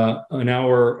I'm an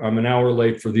hour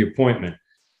late for the appointment.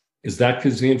 Is that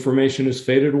because the information has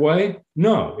faded away?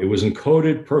 No, it was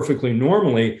encoded perfectly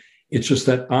normally. It's just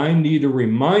that I need a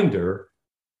reminder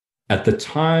at the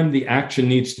time the action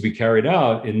needs to be carried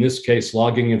out, in this case,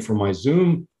 logging in for my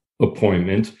Zoom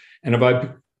appointment. And if I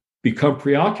become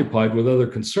preoccupied with other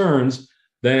concerns,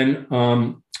 then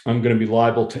I'm going to be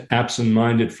liable to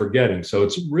absent-minded forgetting. So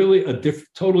it's really a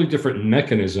totally different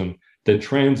mechanism than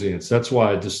transience. That's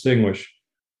why I distinguish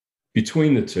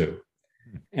between the two.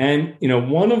 And,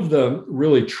 one of the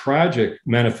really tragic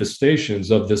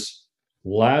manifestations of this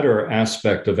latter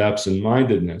aspect of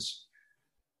absent-mindedness,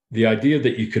 the idea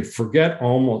that you could forget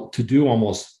to do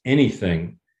almost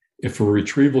anything if a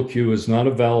retrieval cue is not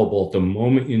available at the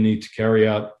moment you need to carry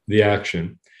out the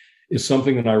action, is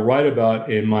something that I write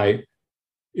about in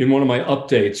one of my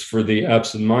updates for the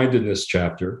absent-mindedness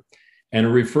chapter. And it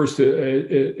refers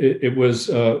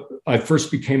to, I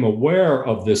first became aware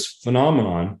of this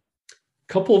phenomenon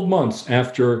a couple of months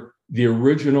after the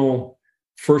original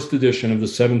first edition of the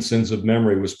Seven Sins of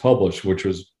Memory was published, which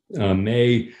was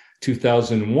May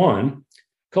 2001.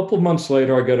 A couple of months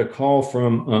later, I got a call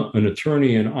from an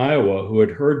attorney in Iowa who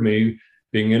had heard me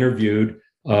being interviewed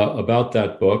about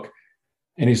that book.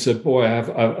 And he said, boy, I have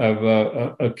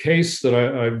a case that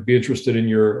I'd be interested in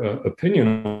your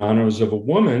opinion on. It was of a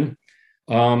woman,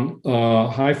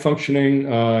 high-functioning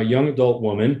young adult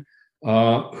woman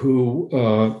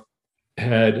who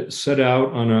had set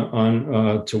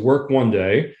out to work one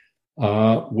day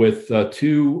with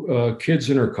two kids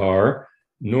in her car.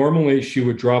 Normally, she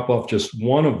would drop off just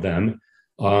one of them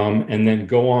and then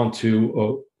go on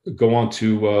to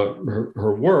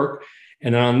her work.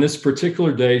 And on this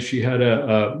particular day, she had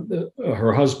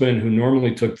her husband, who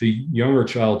normally took the younger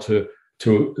child to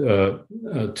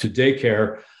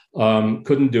daycare,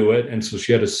 couldn't do it, and so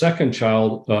she had a second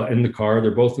child in the car.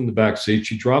 They're both in the back seat.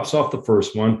 She drops off the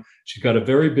first one. She's got a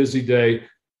very busy day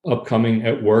upcoming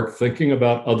at work, thinking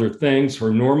about other things.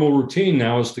 Her normal routine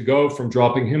now is to go from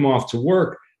dropping him off to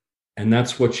work, and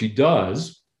that's what she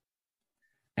does.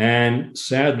 And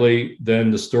sadly,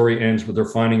 then the story ends with her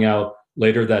finding out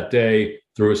later that day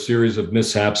through a series of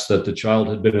mishaps that the child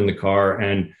had been in the car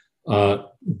and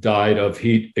died of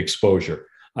heat exposure.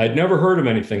 I'd never heard of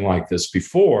anything like this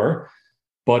before,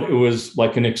 but it was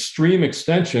like an extreme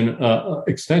extension of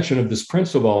this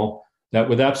principle that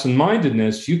with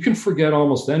absent-mindedness, you can forget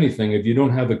almost anything if you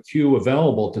don't have a cue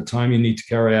available at the time you need to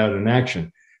carry out an action.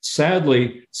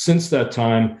 Sadly, since that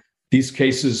time, these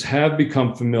cases have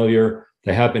become familiar.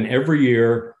 They happen every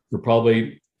year. There are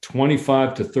probably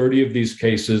 25 to 30 of these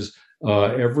cases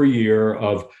every year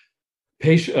of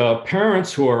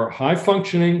parents who are high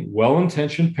functioning,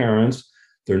 well-intentioned parents.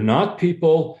 They're not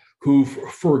people who,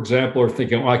 for example, are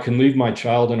thinking, oh, I can leave my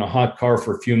child in a hot car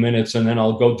for a few minutes and then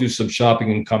I'll go do some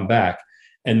shopping and come back.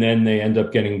 And then they end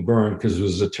up getting burned because it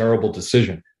was a terrible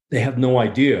decision. They have no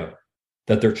idea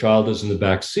that their child is in the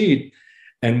back seat.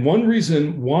 And one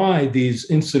reason why these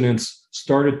incidents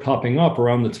started popping up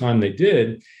around the time they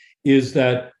did is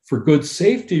that for good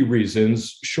safety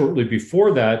reasons, shortly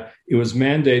before that, it was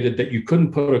mandated that you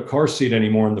couldn't put a car seat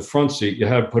anymore in the front seat. You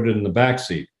had to put it in the back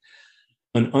seat.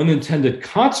 An unintended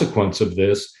consequence of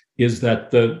this is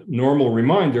that the normal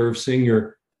reminder of seeing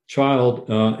your child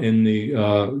in the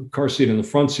car seat in the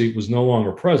front seat was no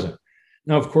longer present.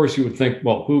 Now, of course, you would think,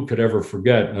 well, who could ever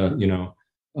forget,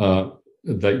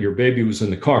 that your baby was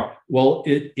in the car? Well,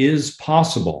 it is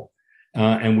possible.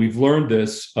 And we've learned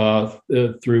this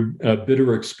through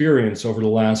bitter experience over the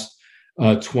last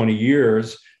 20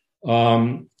 years.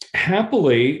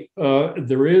 Happily,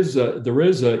 there is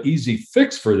a easy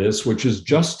fix for this, which is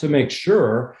just to make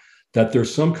sure that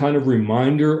there's some kind of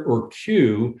reminder or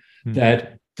cue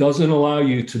that doesn't allow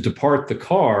you to depart the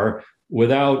car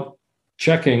without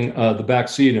checking the back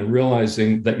seat and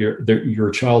realizing that your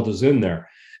child is in there.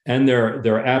 And there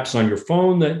are apps on your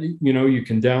phone that you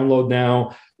can download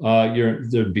now.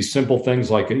 There'd be simple things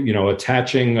like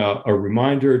attaching a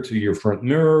reminder to your front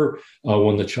mirror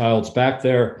when the child's back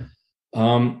there.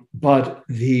 But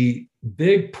the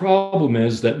big problem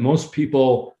is that most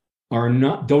people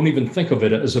don't even think of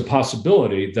it as a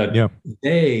possibility that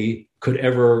they could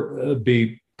ever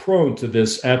be prone to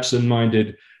this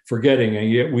absent-minded forgetting.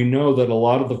 And yet we know that a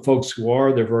lot of the folks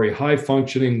they're very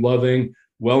high-functioning, loving,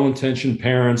 well-intentioned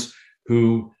parents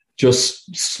who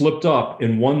just slipped up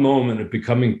in one moment of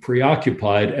becoming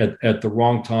preoccupied at the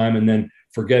wrong time and then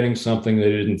forgetting something they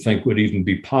didn't think would even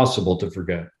be possible to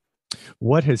forget.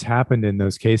 What has happened in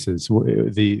those cases?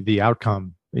 The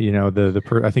outcome,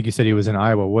 I think you said he was in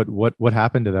Iowa. What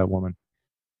happened to that woman?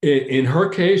 In her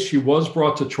case, she was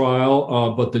brought to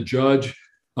trial, but the judge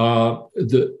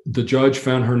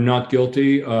found her not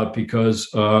guilty because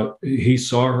he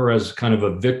saw her as kind of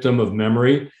a victim of a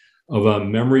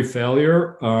memory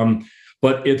failure.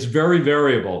 But it's very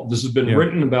variable. This has been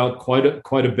written about quite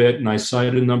a bit, and I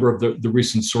cited a number of the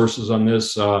recent sources on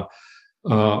this,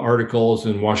 articles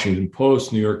in Washington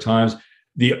Post, New York Times.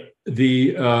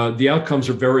 The outcomes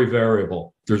are very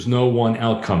variable. There's no one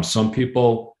outcome. Some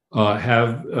people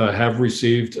have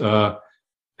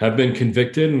been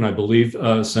convicted and I believe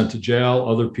sent to jail.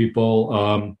 Other people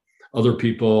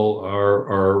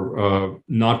are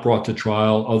not brought to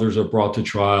trial. Others are brought to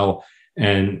trial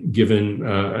and given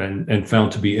and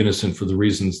found to be innocent for the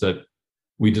reasons that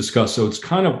we discussed. So it's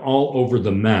kind of all over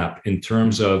the map in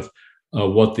terms of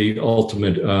what the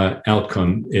ultimate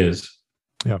outcome is.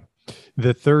 Yeah.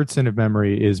 The third sin of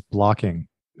memory is blocking.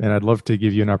 And I'd love to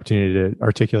give you an opportunity to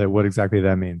articulate what exactly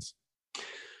that means.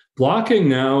 Blocking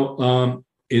now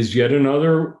is yet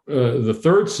another, the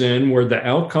third sin, where the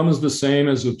outcome is the same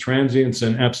as with transience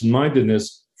and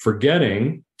absent-mindedness,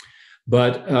 forgetting.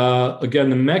 But again,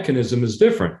 the mechanism is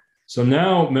different. So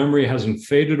now memory hasn't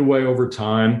faded away over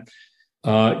time.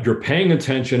 You're paying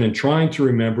attention and trying to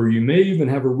remember. You may even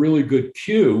have a really good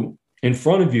cue in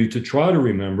front of you to try to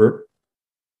remember,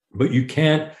 but you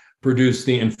can't produce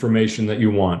the information that you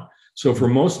want. So for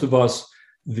most of us,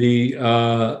 the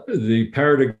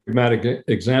paradigmatic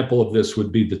example of this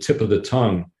would be the tip of the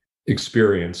tongue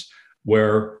experience,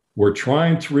 where we're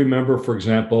trying to remember, for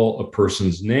example, a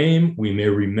person's name. We may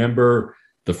remember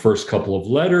the first couple of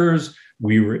letters.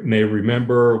 We may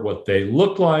remember what they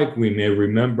look like. We may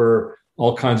remember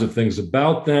all kinds of things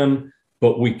about them,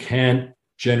 but we can't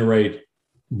generate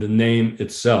the name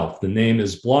itself. The name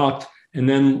is blocked. And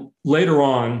then later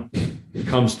on, it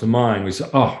comes to mind. We say,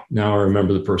 oh, now I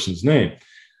remember the person's name,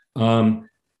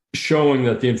 showing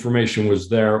that the information was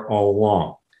there all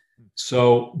along.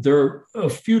 So there are a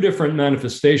few different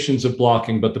manifestations of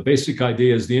blocking, but the basic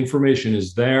idea is the information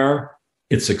is there.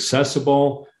 It's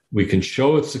accessible. We can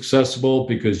show it's accessible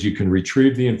because you can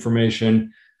retrieve the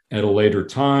information at a later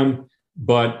time.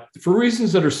 But for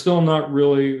reasons that are still not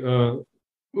really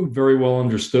very well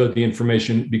understood, the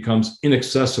information becomes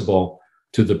inaccessible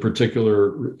to the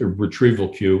particular retrieval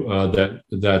queue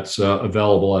that's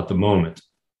available at the moment.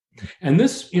 And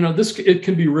this it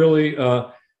can be really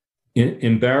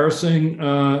embarrassing,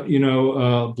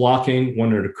 blocking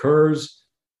when it occurs,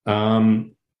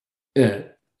 and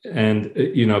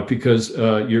because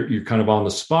you're kind of on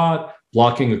the spot.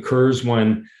 Blocking occurs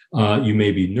when you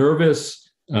may be nervous.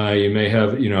 You may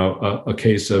have a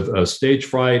case of stage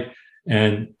fright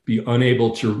and be unable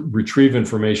to retrieve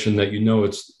information that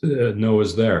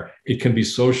is there. It can be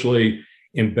socially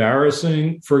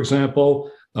embarrassing, for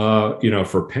example.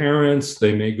 For parents,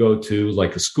 they may go to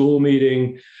like a school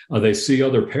meeting. They see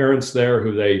other parents there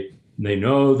who they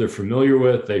know, they're familiar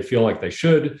with. They feel like they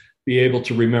should be able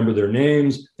to remember their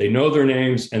names. They know their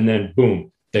names, and then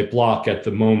boom, they block at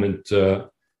the moment. The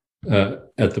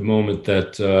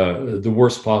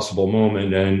worst possible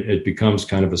moment, and it becomes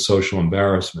kind of a social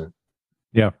embarrassment.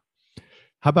 Yeah.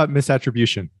 How about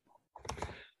misattribution?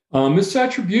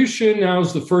 Misattribution now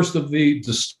is the first of the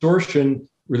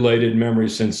distortion-related memory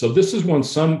sins. So this is when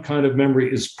some kind of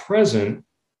memory is present,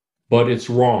 but it's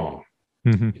wrong.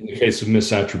 In the case of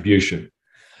misattribution.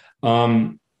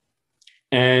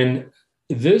 And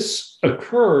this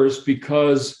occurs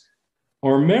because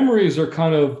our memories are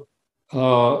kind of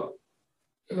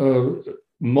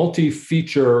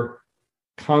multi-feature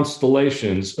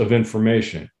constellations of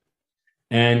information.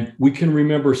 And we can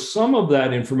remember some of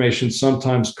that information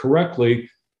sometimes correctly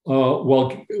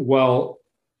while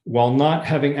not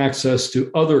having access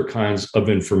to other kinds of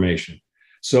information.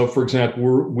 So, for example,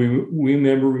 we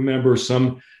remember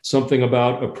something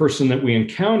about a person that we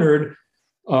encountered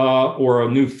or a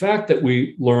new fact that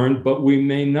we learned, but we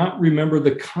may not remember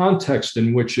the context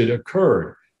in which it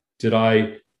occurred. Did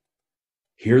I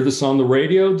hear this on the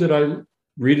radio? Did I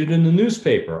read it in the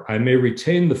newspaper? I may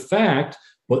retain the fact,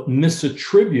 but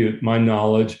misattribute my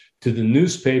knowledge to the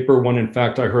newspaper when, in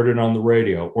fact, I heard it on the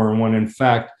radio, or when, in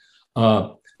fact,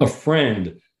 a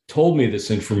friend told me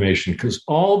this information, because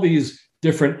all these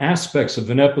different aspects of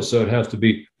an episode have to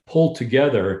be pulled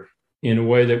together in a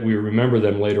way that we remember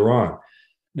them later on.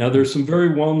 Now, there's some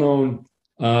very well-known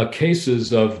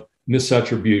cases of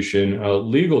misattribution,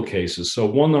 legal cases. So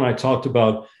one that I talked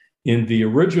about in the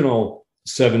original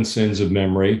 7 Sins of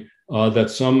Memory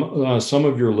that some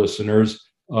of your listeners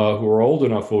who are old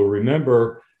enough will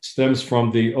remember stems from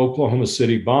the Oklahoma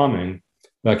City bombing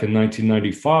back in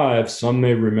 1995. Some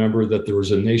may remember that there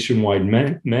was a nationwide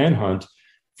manhunt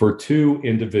for 2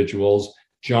 individuals,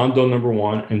 John Doe number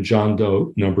 1 and John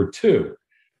Doe number 2.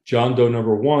 John Doe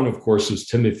number 1, of course, was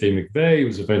Timothy McVeigh. He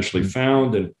was eventually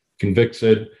found and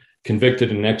convicted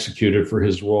and executed for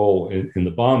his role in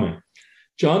the bombing.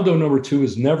 John Doe number 2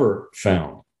 is never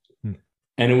found.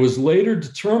 And it was later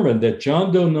determined that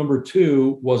John Doe number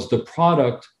 2 was the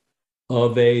product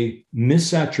of a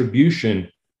misattribution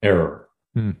error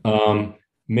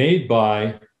made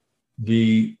by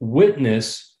the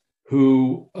witness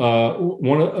who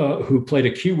played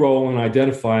a key role in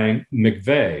identifying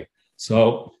McVeigh.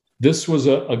 So this was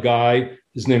a guy,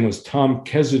 his name was Tom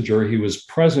Kessinger. He was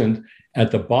present at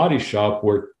the body shop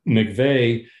where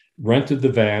McVeigh rented the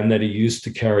van that he used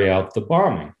to carry out the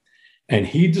bombing. And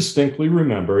he distinctly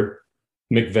remembered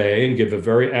McVeigh and gave a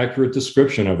very accurate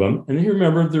description of him. And he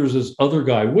remembered there was this other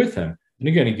guy with him. And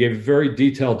again, he gave a very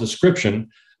detailed description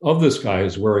of this guy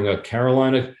who's wearing a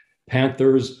Carolina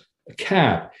Panthers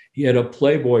cap. He had a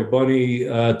Playboy bunny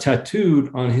tattooed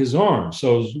on his arm.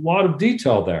 So there's a lot of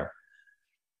detail there.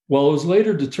 Well, it was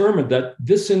later determined that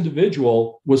this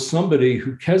individual was somebody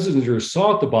who Kessinger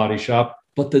saw at the body shop,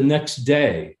 but the next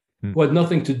day, who had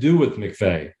nothing to do with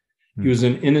McVeigh. He was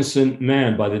an innocent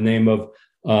man by the name of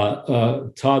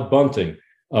Todd Bunting,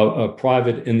 a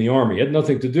private in the Army. He had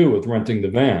nothing to do with renting the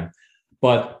van.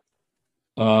 But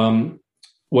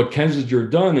what Kessinger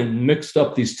done and mixed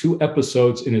up these 2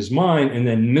 episodes in his mind and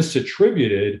then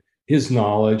misattributed his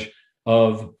knowledge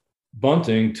of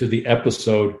Bunting to the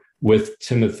episode with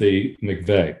Timothy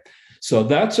McVeigh. So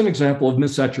that's an example of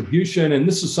misattribution. And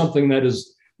this is something that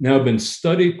has now been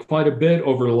studied quite a bit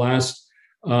over the last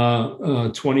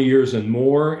 20 years and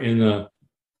more in a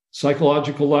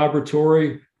psychological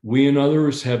laboratory. We and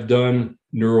others have done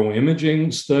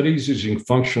neuroimaging studies using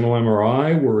functional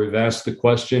MRI, where we've asked the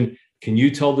question, can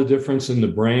you tell the difference in the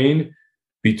brain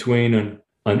between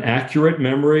an accurate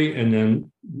memory and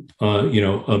then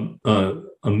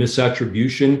a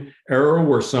misattribution error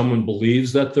where someone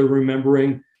believes that they're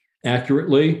remembering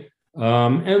accurately?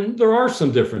 And there are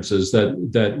some differences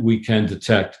that we can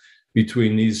detect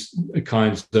between these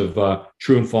kinds of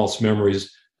true and false memories,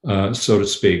 so to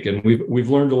speak. And we've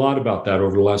learned a lot about that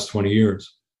over the last 20 years.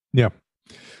 Yeah.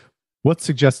 What's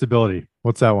suggestibility?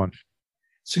 What's that one?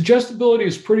 Suggestibility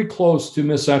is pretty close to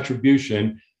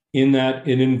misattribution in that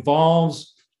it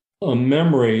involves some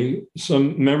memory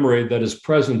that is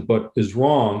present but is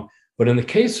wrong. But in the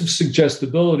case of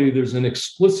suggestibility, there's an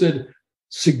explicit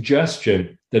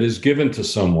suggestion that is given to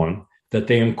someone that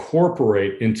they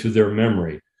incorporate into their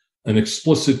memory, an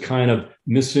explicit kind of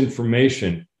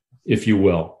misinformation, if you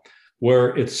will, where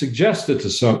it's suggested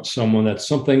to someone that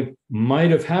something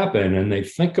might have happened, and they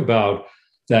think about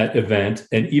that event.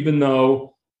 And even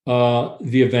though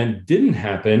the event didn't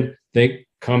happen, they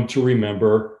come to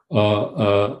remember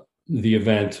the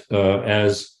event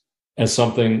as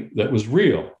something that was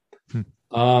real.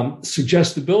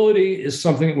 Suggestibility is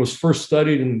something that was first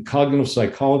studied in cognitive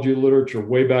psychology literature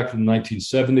way back in the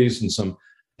 1970s, and some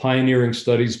pioneering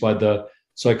studies by the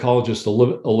psychologist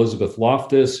Elizabeth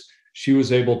Loftus. She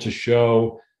was able to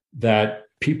show that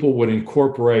people would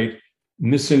incorporate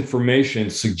misinformation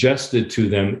suggested to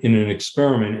them in an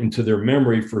experiment into their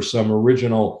memory for some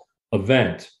original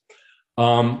event.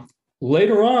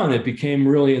 Later on, it became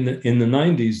really in the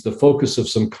 90s the focus of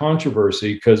some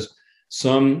controversy, because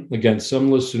some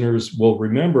listeners will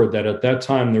remember that at that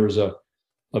time there was a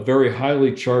very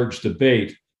highly charged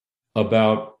debate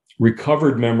about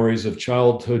recovered memories of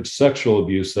childhood sexual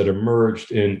abuse that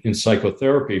emerged in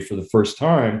psychotherapy for the first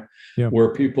time,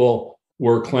 where people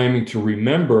were claiming to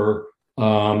remember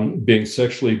being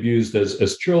sexually abused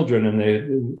as children, and they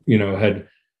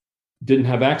didn't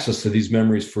have access to these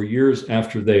memories for years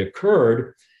after they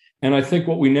occurred. And I think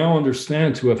what we now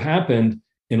understand to have happened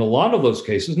in a lot of those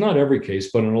cases, not every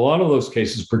case, but in a lot of those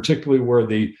cases, particularly where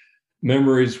the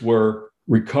memories were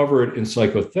recovered in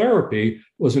psychotherapy,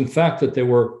 was in fact that they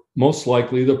were most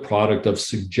likely the product of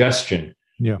suggestion,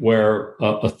 where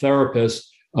a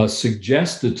therapist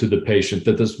suggested to the patient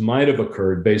that this might have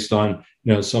occurred based on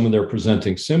some of their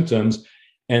presenting symptoms,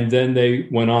 and then they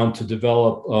went on to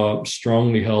develop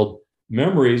strongly held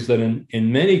memories that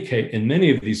in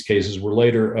many of these cases were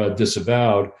later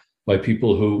disavowed by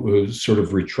people who sort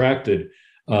of retracted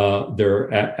their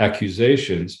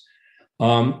accusations.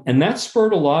 And that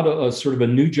spurred a lot of sort of a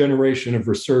new generation of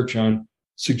research on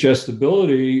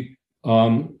suggestibility,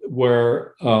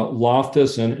 where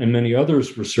Loftus and many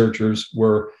others researchers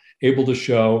were able to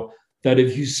show that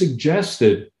if you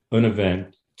suggested an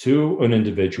event to an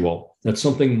individual, that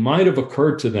something might have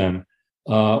occurred to them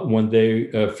when they,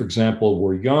 for example,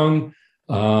 were young.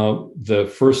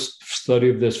 The first study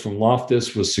of this from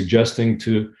Loftus was suggesting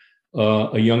to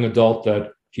a young adult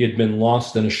that he had been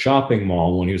lost in a shopping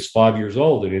mall when he was 5 years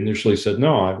old. And he initially said,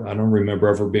 no, I don't remember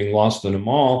ever being lost in a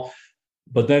mall.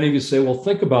 But then he would say, well,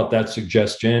 think about that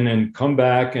suggestion and come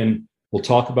back and we'll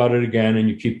talk about it again. And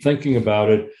you keep thinking about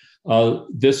it.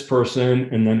 This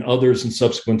person and then others in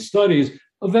subsequent studies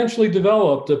eventually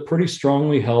developed a pretty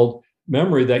strongly held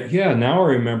memory that, now I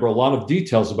remember a lot of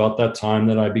details about that time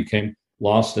that I became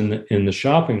lost in the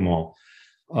shopping mall.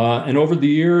 And over the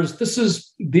years,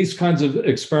 these kinds of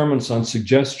experiments on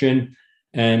suggestion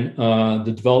and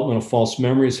the development of false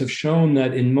memories have shown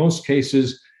that in most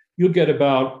cases, you'll get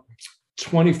about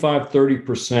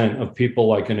 25-30% of people,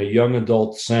 like in a young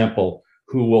adult sample,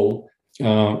 who will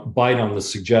bite on the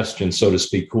suggestion, so to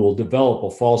speak, who will develop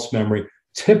a false memory,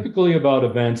 typically about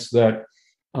events that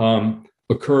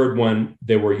occurred when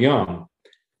they were young.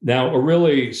 Now, a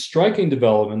really striking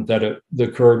development that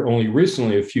occurred only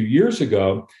recently, a few years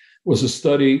ago, was a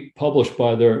study published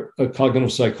by their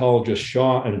cognitive psychologists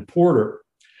Shaw and Porter,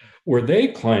 where they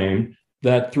claimed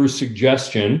that through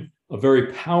suggestion, a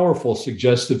very powerful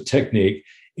suggestive technique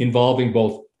involving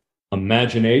both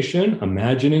imagination,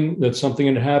 imagining that something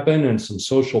had happened, and some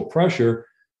social pressure,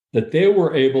 that they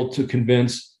were able to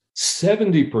convince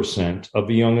 70% of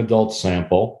the young adult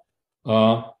sample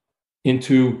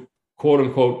into, quote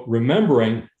unquote,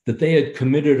 remembering that they had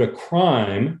committed a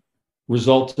crime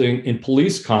resulting in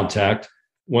police contact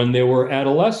when they were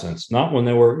adolescents, not when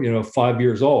they were 5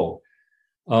 years old.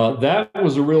 That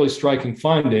was a really striking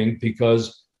finding,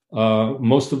 because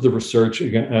most of the research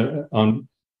on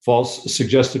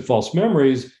suggested false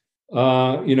memories,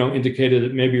 indicated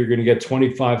that maybe you're going to get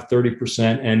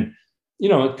 25-30%. And,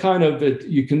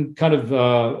 you can kind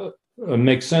of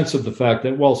make sense of the fact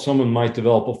that, well, someone might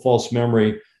develop a false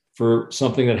memory for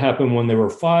something that happened when they were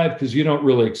 5, because you don't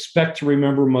really expect to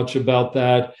remember much about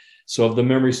that. So if the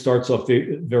memory starts off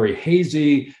very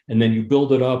hazy and then you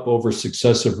build it up over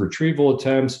successive retrieval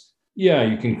attempts,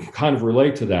 you can kind of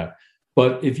relate to that.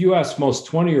 But if you ask most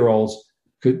 20-year-olds,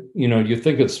 do you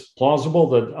think it's plausible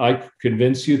that I could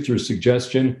convince you through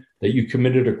suggestion that you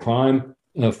committed a crime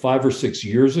 5 or 6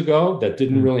 years ago that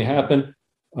didn't really happen?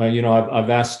 I've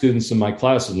asked students in my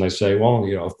classes, and they say, well,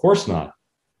 of course not.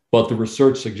 But the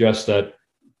research suggests that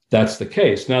that's the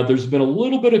case. Now, there's been a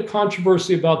little bit of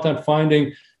controversy about that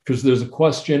finding, because there's a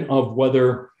question of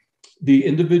whether the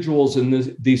individuals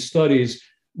in these studies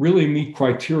really meet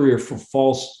criteria for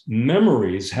false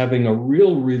memories, having a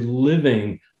real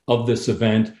reliving of this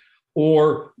event,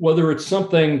 or whether it's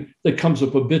something that comes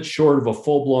up a bit short of a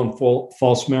full-blown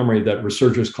false memory that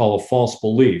researchers call a false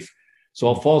belief. So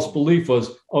a false belief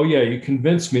was, oh yeah, you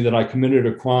convinced me that I committed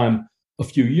a crime a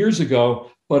few years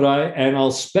ago, but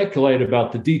I'll speculate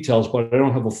about the details, but I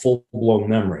don't have a full-blown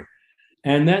memory.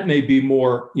 And that may be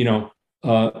more,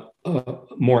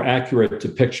 more accurate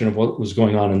depiction of what was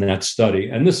going on in that study.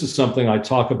 And this is something I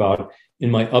talk about in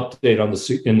my update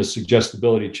in the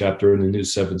suggestibility chapter in the new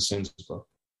Seven Sins book.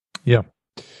 Yeah.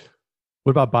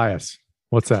 What about bias?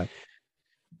 What's that?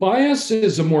 Bias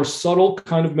is a more subtle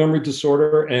kind of memory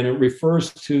disorder, and it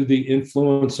refers to the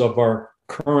influence of our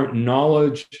current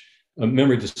knowledge,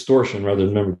 memory distortion rather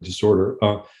than memory disorder,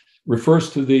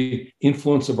 refers to the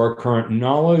influence of our current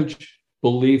knowledge,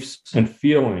 beliefs, and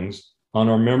feelings on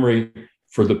our memory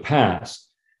for the past.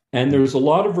 And there's a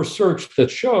lot of research that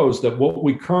shows that what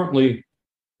we currently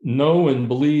know and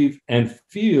believe and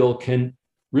feel can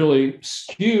really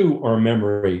skew our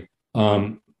memory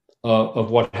of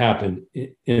what happened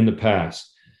in the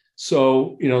past.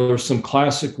 So, there's some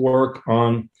classic work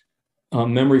on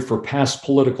memory for past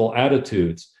political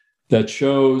attitudes that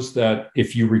shows that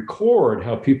if you record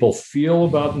how people feel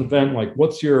about an event, like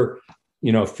what's your,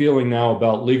 feeling now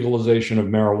about legalization of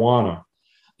marijuana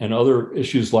and other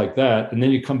issues like that, and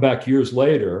then you come back years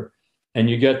later and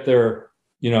you get their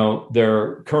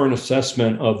current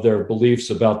assessment of their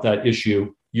beliefs about that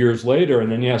issue years later,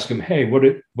 and then you ask them, hey,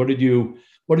 what did you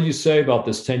say about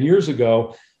this 10 years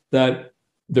ago? That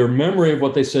their memory of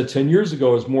what they said 10 years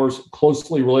ago is more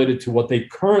closely related to what they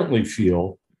currently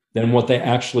feel than what they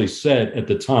actually said at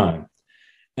the time.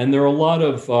 And there are a lot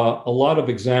of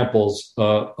examples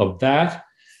of that.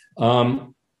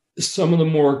 Some of the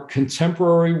more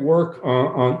contemporary work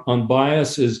on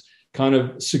bias is kind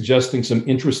of suggesting some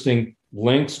interesting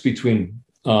links between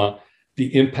the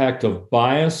impact of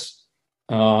bias,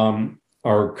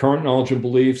 our current knowledge and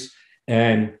beliefs,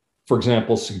 and, for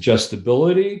example,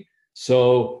 suggestibility.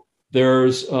 So there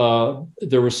was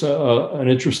an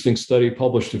interesting study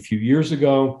published a few years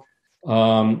ago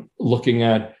looking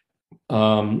at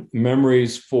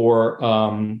memories for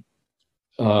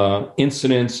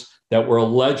incidents that were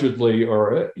allegedly,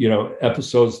 or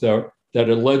episodes that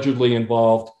allegedly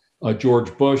involved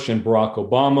George Bush and Barack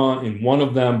Obama. In one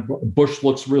of them, Bush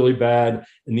looks really bad.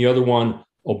 In the other one,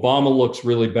 Obama looks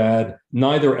really bad.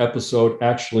 Neither episode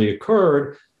actually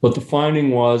occurred, but the finding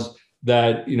was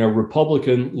that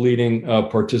Republican leading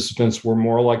participants were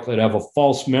more likely to have a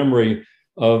false memory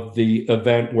of the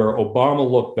event where Obama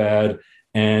looked bad,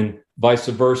 and vice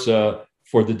versa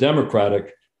for the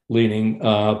Democratic leading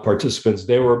participants.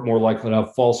 They were more likely to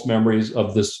have false memories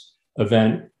of this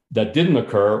event that didn't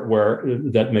occur,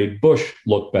 that made Bush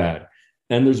look bad.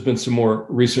 And there's been some more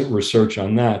recent research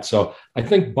on that. So I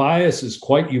think bias is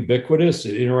quite ubiquitous.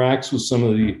 It interacts with some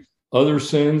of the other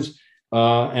sins,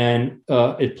 and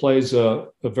it plays a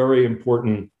very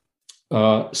important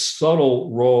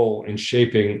subtle role in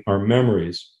shaping our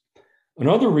memories.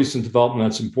 Another recent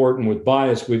development that's important with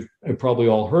bias, we've probably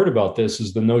all heard about this,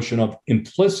 is the notion of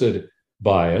implicit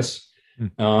bias,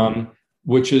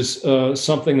 which is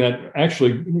something that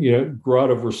actually grew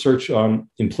out of research on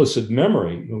implicit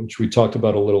memory, which we talked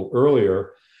about a little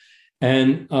earlier.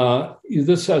 And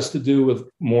this has to do with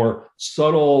more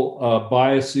subtle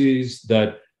biases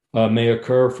that may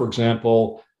occur, for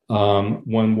example,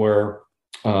 when we're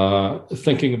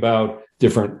thinking about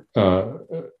different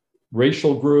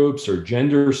racial groups or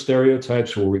gender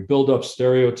stereotypes, where we build up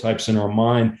stereotypes in our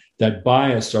mind that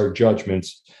bias our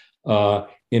judgments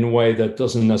in a way that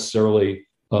doesn't necessarily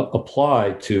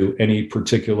apply to any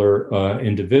particular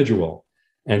individual.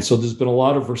 And so there's been a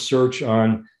lot of research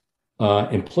on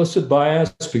implicit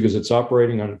bias because it's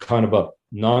operating on kind of a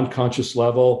non-conscious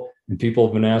level. And people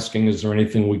have been asking, is there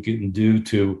anything we can do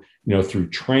to, through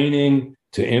training,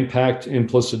 to impact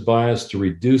implicit bias, to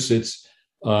reduce its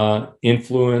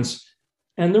influence?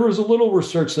 And there is a little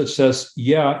research that says,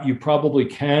 yeah, you probably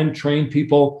can train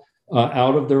people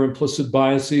out of their implicit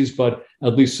biases, but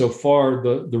at least so far,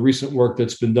 the recent work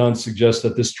that's been done suggests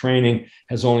that this training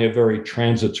has only a very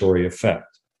transitory effect.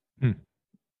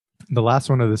 The last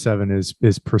one of the 7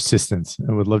 is persistence.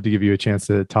 I would love to give you a chance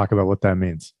to talk about what that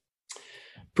means.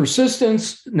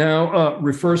 Persistence now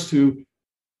refers to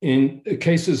in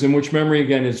cases in which memory,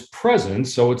 again, is present.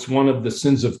 So it's one of the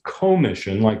sins of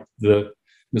commission, like the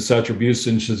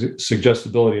misattribution,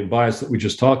 suggestibility, and bias that we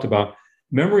just talked about.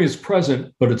 Memory is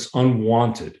present, but it's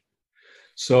unwanted.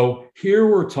 So here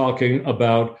we're talking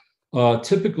about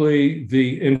typically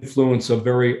the influence of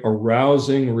very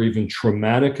arousing or even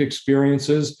traumatic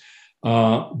experiences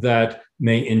that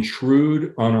may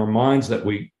intrude on our minds that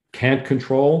we can't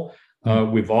control.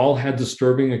 We've all had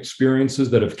disturbing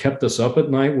experiences that have kept us up at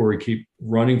night, where we keep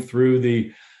running through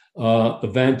the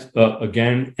event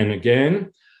again and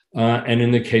again. And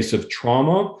in the case of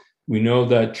trauma, we know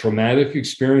that traumatic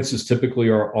experiences typically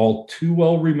are all too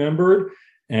well remembered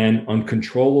and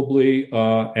uncontrollably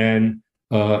and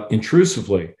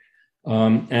intrusively.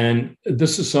 And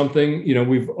this is something,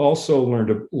 we've also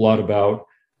learned a lot about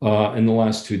in the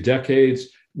last 2 decades.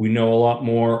 We know a lot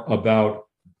more about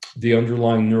the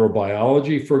underlying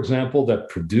neurobiology, for example, that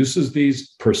produces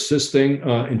these persisting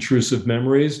intrusive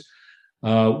memories.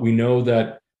 We know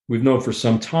that we've known for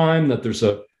some time that there's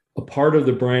a part of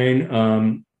the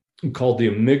brain called the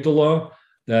amygdala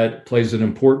that plays an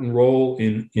important role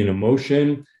in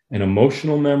emotion and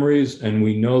emotional memories. And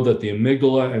we know that the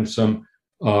amygdala and some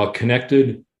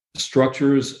connected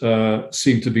structures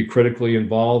seem to be critically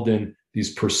involved in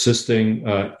these persisting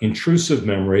intrusive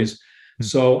memories.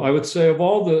 So I would say of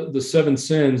all the 7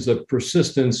 sins, that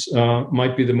persistence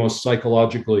might be the most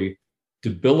psychologically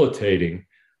debilitating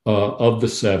of the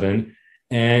 7.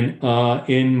 And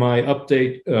in my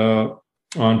update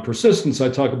on persistence, I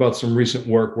talk about some recent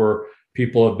work where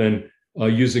people have been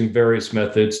using various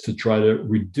methods to try to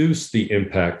reduce the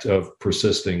impact of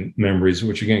persisting memories,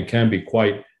 which again can be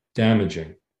quite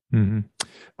damaging. Mm-hmm.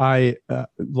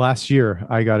 Last year,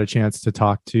 I got a chance to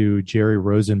talk to Jerry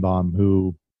Rosenbaum,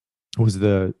 who was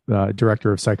the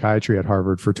director of psychiatry at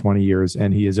Harvard for 20 years,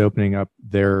 and he is opening up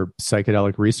their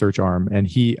psychedelic research arm. And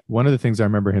one of the things I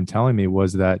remember him telling me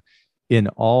was that in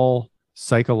all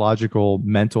psychological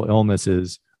mental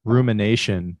illnesses,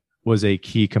 rumination was a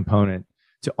key component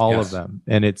to all of them.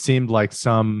 And it seemed like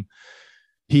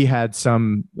he had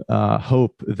some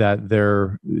hope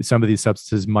that some of these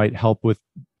substances might help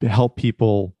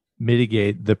people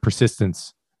mitigate the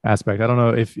persistence aspect. I don't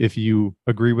know if you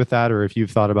agree with that or if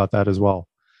you've thought about that as well.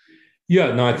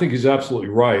 Yeah, no, I think he's absolutely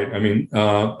right. I mean,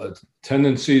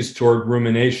 tendencies toward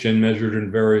rumination measured in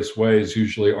various ways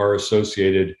usually are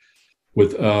associated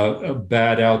with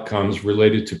bad outcomes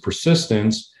related to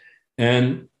persistence.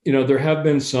 And, there have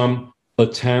been some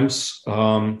attempts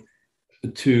to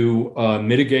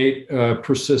mitigate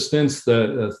persistence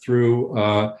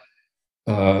through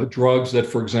drugs that,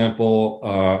 for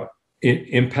example,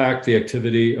 impact the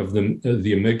activity of the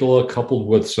amygdala, coupled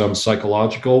with some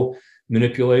psychological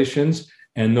manipulations,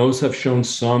 and those have shown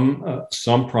some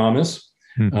promise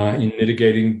in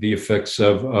mitigating the effects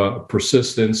of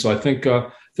persistence. So I think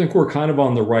we're kind of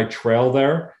on the right trail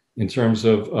there in terms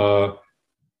of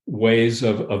ways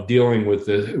of dealing with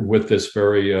this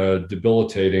very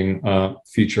debilitating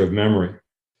feature of memory.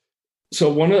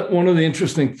 So one of the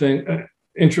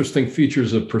interesting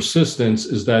features of persistence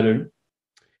is that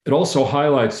it also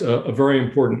highlights a very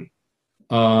important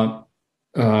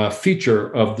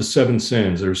feature of the 7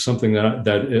 sins. There's something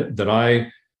that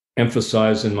I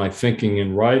emphasize in my thinking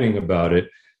and writing about it,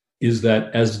 is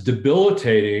that as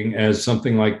debilitating as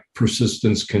something like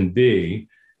persistence can be,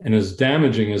 and as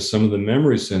damaging as some of the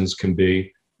memory sins can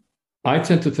be, I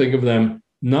tend to think of them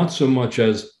not so much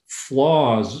as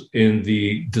flaws in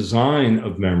the design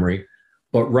of memory,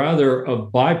 but rather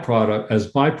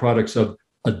as byproducts of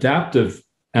adaptive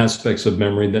aspects of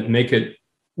memory that make it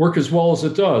work as well as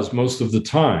it does most of the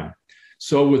time.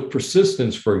 So with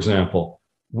persistence, for example,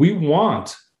 we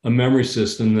want a memory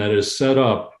system that is set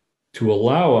up to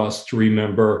allow us to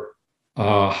remember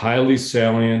highly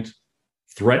salient,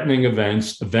 threatening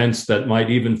events that might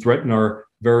even threaten our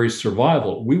very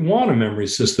survival. We want a memory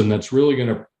system that's really going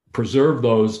to preserve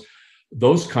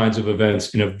those kinds of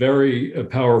events in a very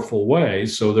powerful way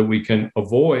so that we can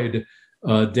avoid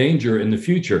danger in the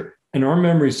future. And our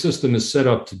memory system is set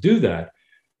up to do that.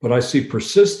 But I see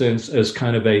persistence as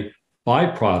kind of a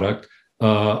byproduct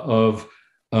of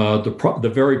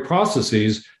the very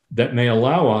processes that may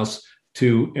allow us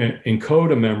to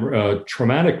encode a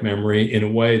traumatic memory in a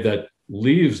way that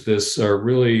leaves this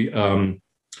really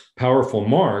powerful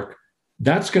mark.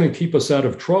 That's going to keep us out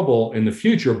of trouble in the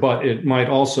future, but it might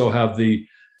also have the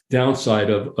downside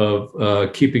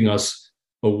of keeping us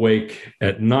awake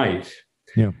at night.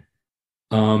 Yeah.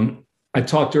 I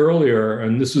talked earlier,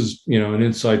 and this is an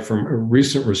insight from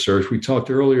recent research. We talked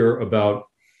earlier about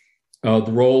the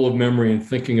role of memory in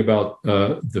thinking about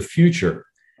the future,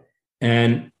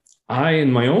 and I,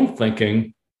 in my own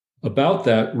thinking about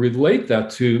that, relate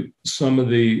that to some of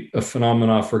the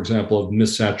phenomena, for example, of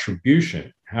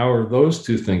misattribution. How are those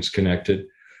two things connected?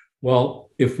 Well,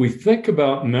 if we think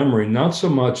about memory, not so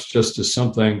much just as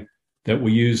something that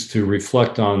we use to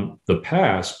reflect on the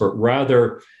past, but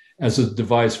rather as a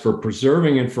device for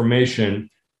preserving information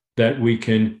that we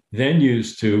can then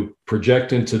use to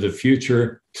project into the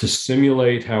future, to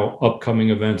simulate how upcoming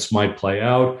events might play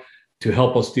out, to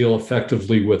help us deal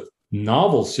effectively with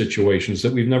novel situations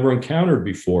that we've never encountered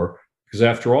before, because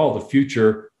after all, the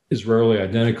future is rarely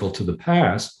identical to the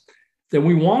past, then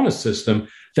we want a system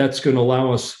that's going to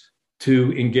allow us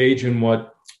to engage in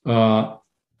what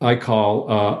I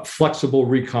call flexible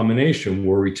recombination,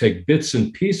 where we take bits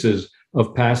and pieces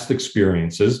of past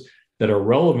experiences that are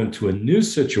relevant to a new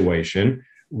situation,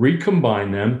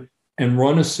 recombine them, and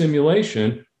run a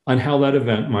simulation on how that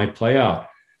event might play out.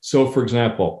 So, for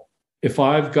example, if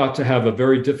I've got to have a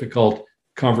very difficult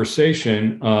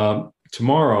conversation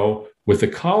tomorrow with a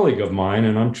colleague of mine,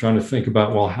 and I'm trying to think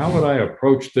about, well, how would I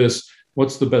approach this?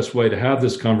 What's the best way to have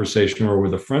this conversation? Or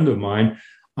with a friend of mine,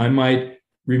 I might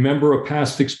remember a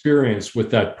past experience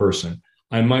with that person.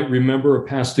 I might remember a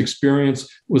past experience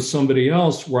with somebody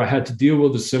else where I had to deal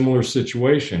with a similar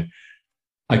situation.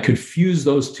 I could fuse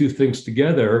those two things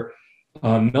together,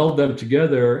 meld them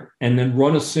together, and then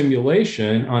run a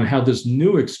simulation on how this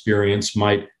new experience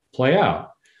might play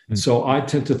out. Mm-hmm. So I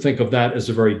tend to think of that as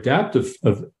a very adaptive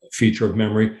feature of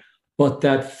memory, but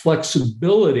that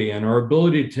flexibility and our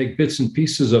ability to take bits and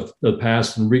pieces of the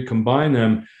past and recombine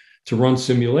them to run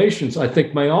simulations, I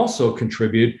think may also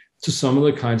contribute to some of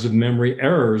the kinds of memory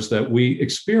errors that we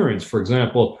experience. For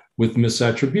example, with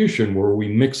misattribution, where we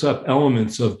mix up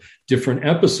elements of different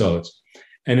episodes.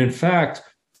 And in fact,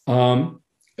 one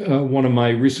of my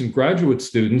recent graduate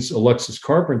students, Alexis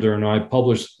Carpenter, and I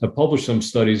published some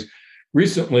studies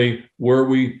recently where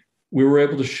we were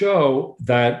able to show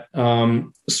that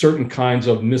certain kinds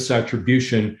of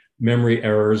misattribution memory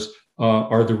errors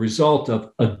are the result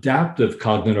of adaptive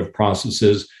cognitive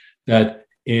processes that,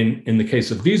 in the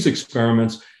case of these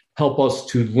experiments, help us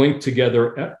to link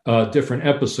together different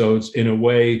episodes in a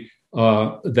way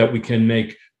that we can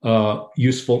make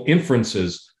useful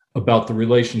inferences about the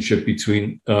relationship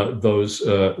between those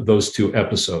two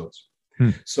episodes.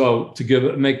 So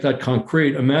to make that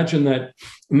concrete, imagine that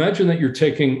you're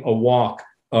taking a walk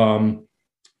in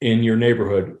your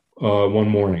neighborhood one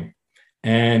morning,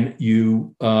 and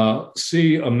you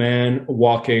see a man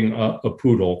walking a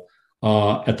poodle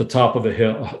at the top of a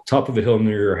hill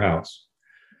near your house.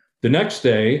 The next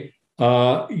day,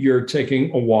 you're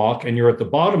taking a walk and you're at the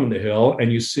bottom of the hill,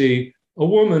 and you see a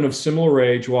woman of similar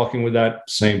age walking with that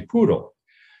same poodle.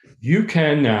 You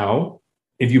can now,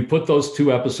 if you put those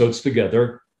two episodes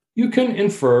together, you can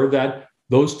infer that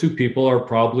those two people are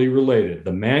probably related.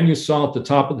 The man you saw at the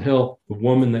top of the hill, the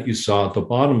woman that you saw at the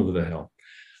bottom of the hill.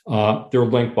 They're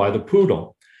linked by the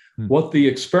poodle. What the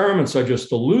experiments I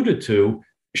just alluded to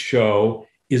show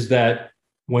is that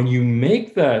when you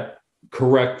make that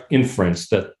correct inference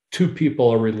that two people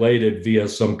are related via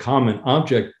some common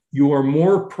object, you are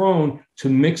more prone to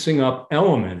mixing up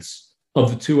elements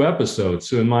of the two episodes.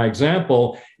 So in my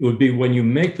example, it would be when you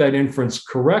make that inference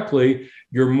correctly,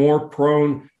 you're more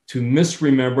prone to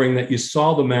misremembering that you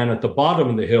saw the man at the bottom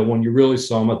of the hill when you really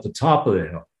saw him at the top of the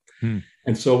hill.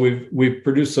 And so we've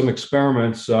produced some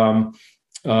experiments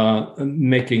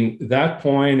making that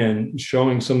point and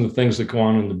showing some of the things that go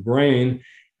on in the brain.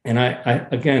 And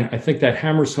I think that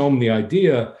hammers home the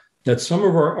idea that some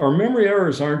of our memory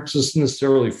errors aren't just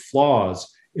necessarily flaws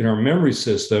in our memory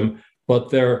system,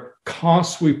 but they're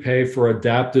costs we pay for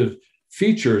adaptive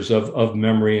features of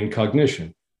memory and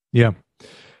cognition. Yeah.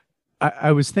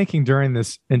 I was thinking during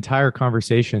this entire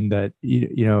conversation that,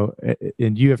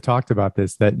 and you have talked about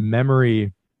this, that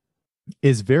memory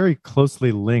is very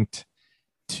closely linked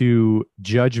to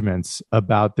judgments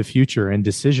about the future and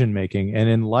decision making. And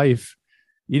in life,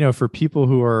 for people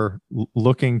who are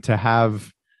looking to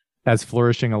have as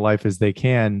flourishing a life as they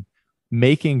can,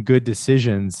 making good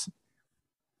decisions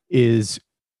is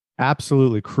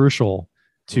absolutely crucial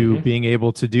to being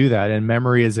able to do that. And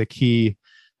memory is a key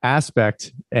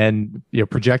aspect, and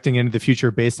projecting into the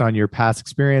future based on your past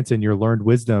experience and your learned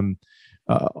wisdom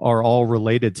are all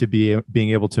related to being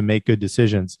able to make good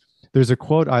decisions. There's a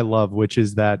quote I love, which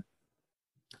is that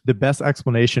the best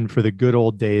explanation for the good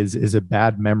old days is a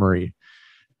bad memory.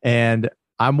 And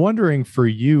I'm wondering for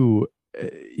you,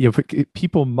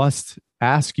 people must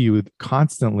ask you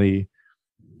constantly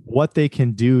what they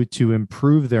can do to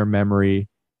improve their memory.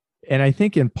 And I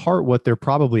think in part what they're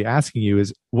probably asking you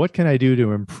is, what can I do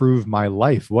to improve my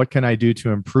life? What can I do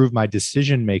to improve my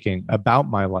decision-making about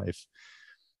my life?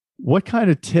 What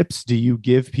kind of tips do you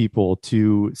give people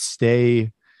to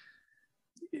stay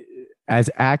as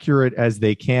accurate as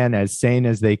they can, as sane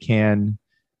as they can,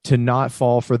 to not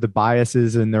fall for the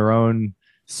biases in their own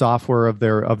software of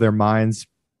their minds?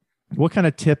 What kind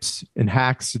of tips and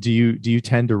hacks do you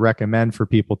tend to recommend for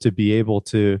people to be able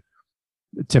to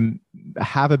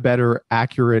have a better,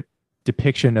 accurate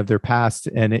depiction of their past,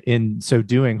 and in so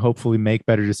doing, hopefully make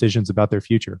better decisions about their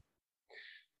future?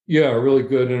 Yeah, a really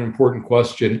good and important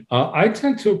question. I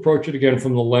tend to approach it again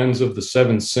from the lens of the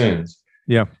 7 sins.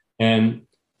 Yeah. And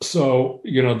so,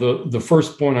 the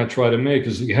first point I try to make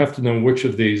is that you have to know which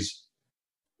of these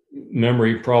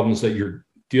memory problems that you're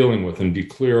dealing with, and be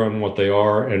clear on what they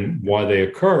are and why they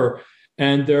occur.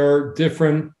 And there are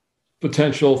different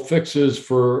potential fixes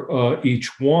for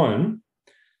each one.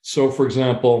 So, for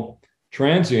example,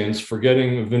 transience,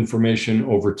 forgetting of information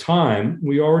over time,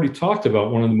 we already talked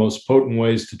about one of the most potent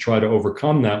ways to try to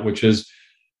overcome that, which is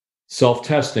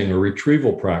self-testing or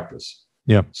retrieval practice.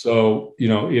 Yeah. So,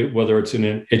 whether it's in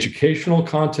an educational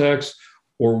context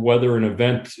or whether an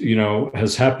event,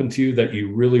 has happened to you that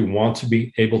you really want to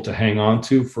be able to hang on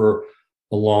to for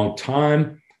a long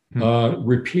time,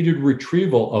 repeated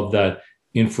retrieval of that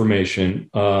information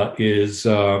is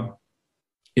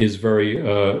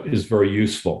very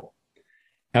useful.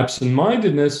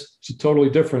 Absent-mindedness is a totally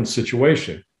different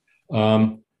situation.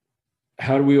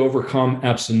 How do we overcome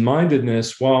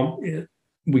absent-mindedness? Well,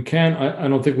 we can. I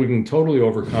don't think we can totally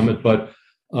overcome it, but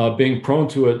being prone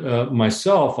to it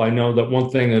myself, I know that one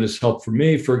thing that has helped for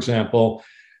me, for example,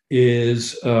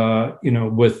 is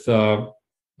with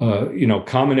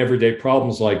common everyday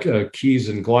problems like keys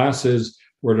and glasses.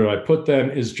 Where did I put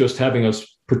them? Is just having a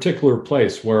particular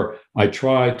place where I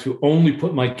try to only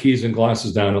put my keys and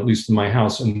glasses down, at least in my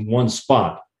house, in one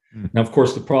spot. Now, of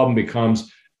course, the problem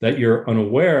becomes that you're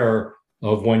unaware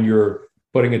of when you're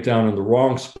putting it down in the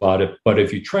wrong spot. But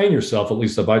if you train yourself, at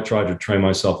least if I try to train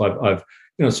myself, I've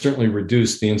certainly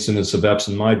reduced the incidence of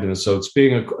absent-mindedness. So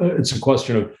it's a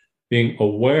question of being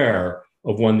aware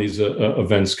of when these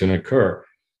events can occur.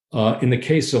 In the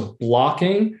case of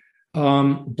blocking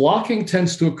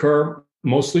tends to occur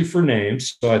mostly for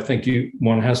names. So I think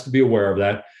one has to be aware of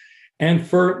that. And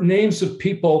for names of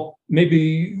people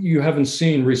maybe you haven't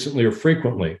seen recently or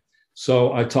frequently.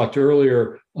 So I talked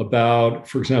earlier about,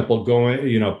 for example,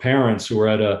 parents who are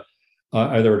at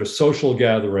either at a social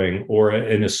gathering or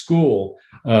in a school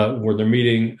where they're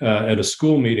meeting at a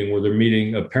school meeting where they're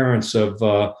meeting parents of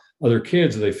other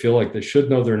kids. They feel like they should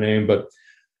know their name, but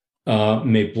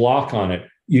may block on it.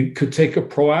 You could take a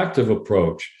proactive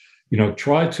approach.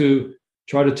 Try to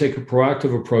take a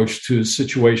proactive approach to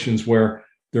situations where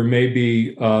there may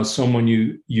be someone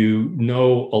you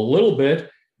know a little bit.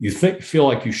 You feel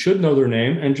like you should know their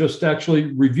name, and just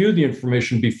actually review the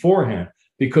information beforehand.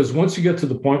 Because once you get to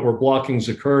the point where blocking's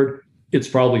occurred, it's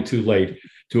probably too late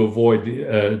to avoid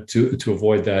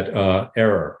that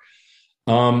error.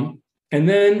 And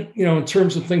then, in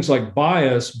terms of things like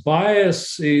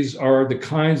biases are the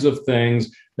kinds of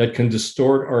things that can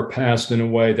distort our past in a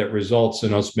way that results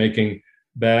in us making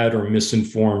bad or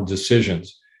misinformed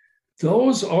decisions.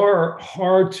 Those are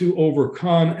hard to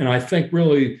overcome. And I think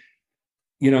really,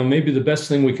 maybe the best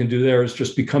thing we can do there is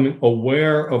just becoming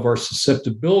aware of our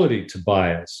susceptibility to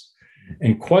bias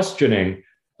and questioning,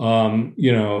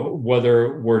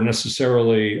 whether we're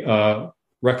necessarily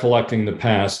recollecting the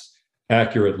past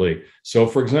accurately. So,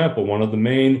 for example, one of the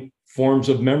main forms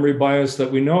of memory bias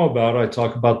that we know about, I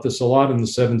talk about this a lot in the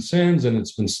 7 Sins, and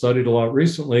it's been studied a lot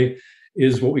recently,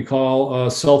 is what we call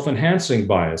self-enhancing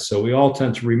bias. So we all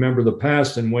tend to remember the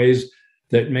past in ways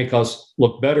that make us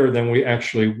look better than we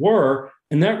actually were.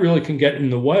 And that really can get in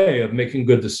the way of making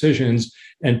good decisions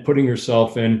and putting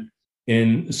yourself in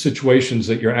situations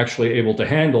that you're actually able to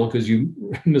handle, because you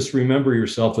misremember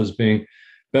yourself as being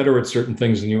better at certain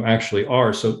things than you actually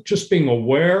are. So just being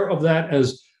aware of that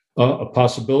as a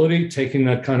possibility, taking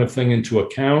that kind of thing into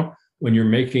account when you're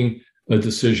making a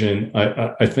decision,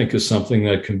 I think is something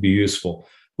that can be useful.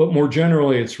 But more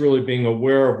generally, it's really being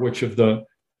aware of which of the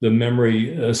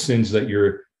memory sins that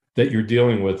you're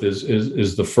dealing with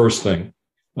is the first thing.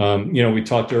 We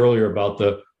talked earlier about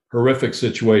the horrific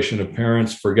situation of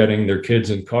parents forgetting their kids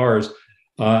in cars.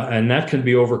 And that can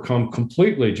be overcome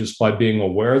completely just by being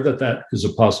aware that is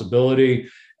a possibility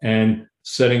and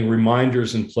setting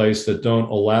reminders in place that don't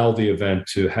allow the event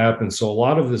to happen. So a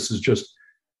lot of this is just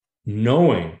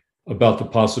knowing about the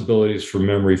possibilities for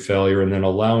memory failure and then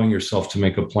allowing yourself to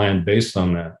make a plan based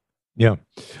on that. Yeah.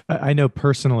 I know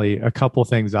personally, a couple of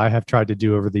things I have tried to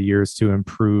do over the years to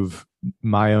improve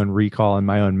my own recall and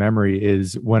my own memory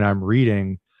is when I'm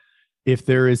reading, if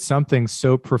there is something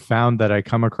so profound that I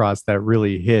come across that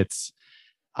really hits,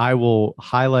 I will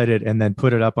highlight it and then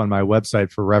put it up on my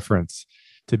website for reference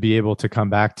to be able to come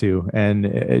back to. And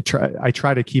I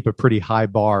try to keep a pretty high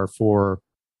bar for,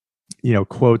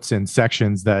 quotes and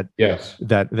sections that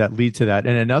lead to that.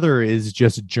 And another is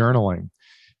just journaling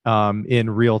in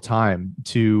real time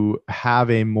to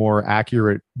have a more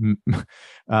accurate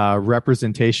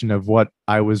representation of what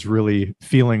I was really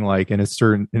feeling like in a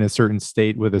certain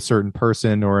state with a certain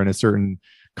person or in a certain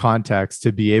context,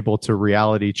 to be able to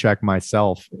reality check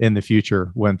myself in the future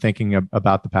when thinking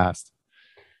about the past.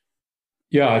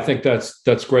 Yeah, I think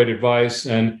that's great advice.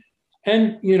 And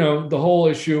And, the whole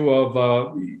issue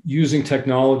of using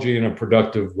technology in a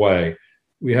productive way.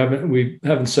 We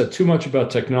haven't said too much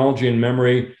about technology and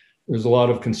memory. There's a lot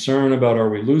of concern about, are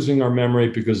we losing our memory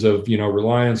because of,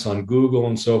 reliance on Google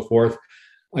and so forth.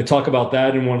 I talk about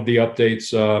that in one of the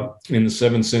updates in the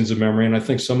 7 Sins of Memory. And I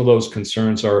think some of those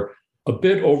concerns are a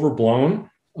bit overblown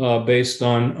based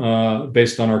on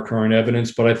our current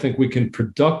evidence. But I think we can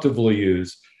productively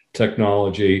use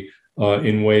technology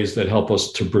in ways that help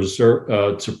us to preserve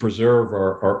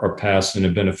our past in a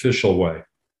beneficial way.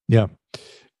 Yeah.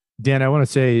 Dan, I want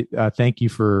to say thank you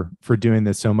for doing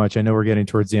this so much. I know we're getting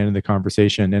towards the end of the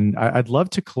conversation, and I'd love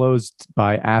to close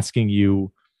by asking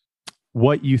you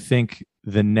what you think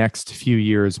the next few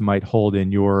years might hold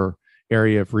in your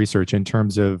area of research in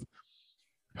terms of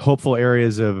hopeful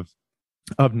areas of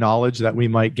knowledge that we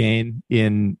might gain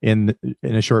in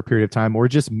a short period of time, or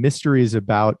just mysteries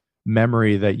about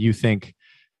memory that you think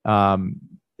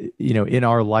in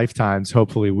our lifetimes,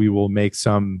 hopefully we will make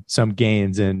some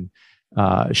gains in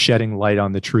shedding light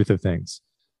on the truth of things.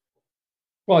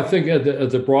 Well, I think at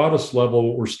the broadest level,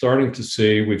 what we're starting to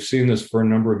see, we've seen this for a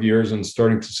number of years and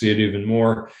starting to see it even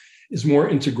more, is more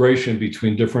integration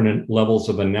between different levels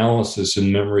of analysis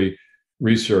in memory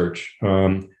research.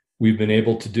 We've been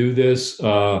able to do this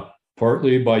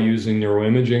partly by using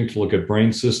neuroimaging to look at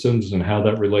brain systems and how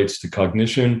that relates to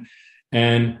cognition.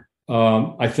 And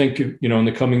I think, in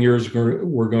the coming years,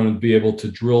 we're going to be able to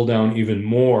drill down even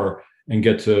more and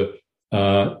get to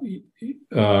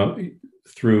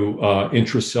through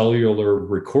intracellular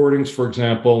recordings, for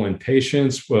example, in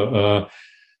patients,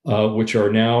 which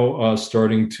are now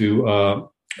starting to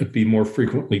be more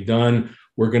frequently done.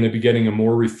 We're going to be getting a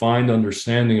more refined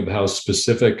understanding of how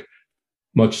specific,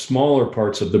 much smaller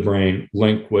parts of the brain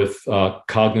link with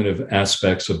cognitive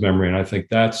aspects of memory. And I think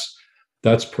that's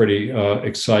pretty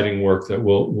exciting work that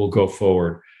will go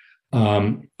forward.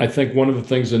 I think one of the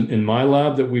things in my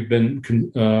lab that we've been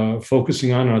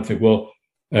focusing on, and I think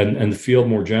and the field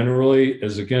more generally,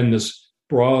 is again this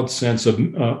broad sense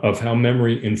of how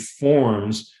memory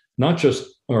informs not just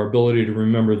our ability to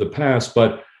remember the past,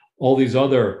 but all these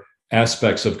other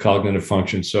aspects of cognitive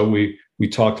function. So we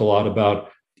talked a lot about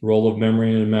the role of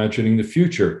memory in imagining the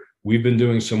future. We've been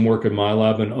doing some work in my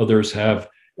lab, and others have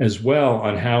as well,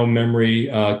 on how memory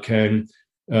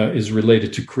is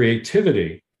related to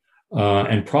creativity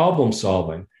and problem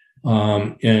solving,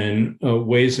 and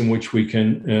ways in which we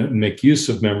can make use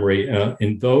of memory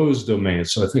in those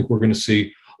domains. So I think we're going to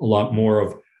see a lot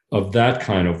more of that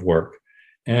kind of work.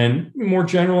 And more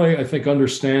generally, I think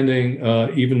understanding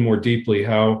even more deeply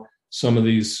how some of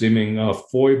these seeming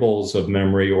foibles of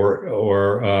memory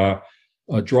or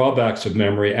drawbacks of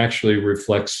memory actually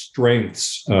reflect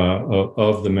strengths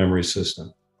of the memory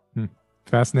system.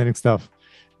 Fascinating stuff.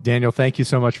 Daniel, thank you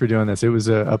so much for doing this. It was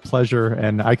a pleasure,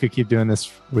 and I could keep doing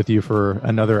this with you for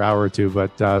another hour or two,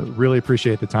 but really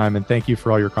appreciate the time, and thank you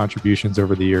for all your contributions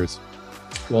over the years.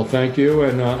 Well, thank you,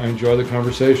 and I enjoy the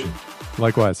conversation.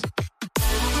 Likewise.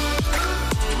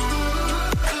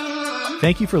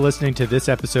 Thank you for listening to this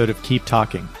episode of Keep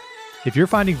Talking. If you're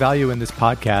finding value in this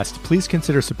podcast, please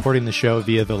consider supporting the show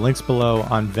via the links below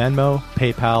on Venmo,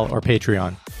 PayPal, or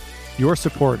Patreon. Your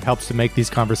support helps to make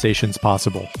these conversations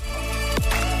possible.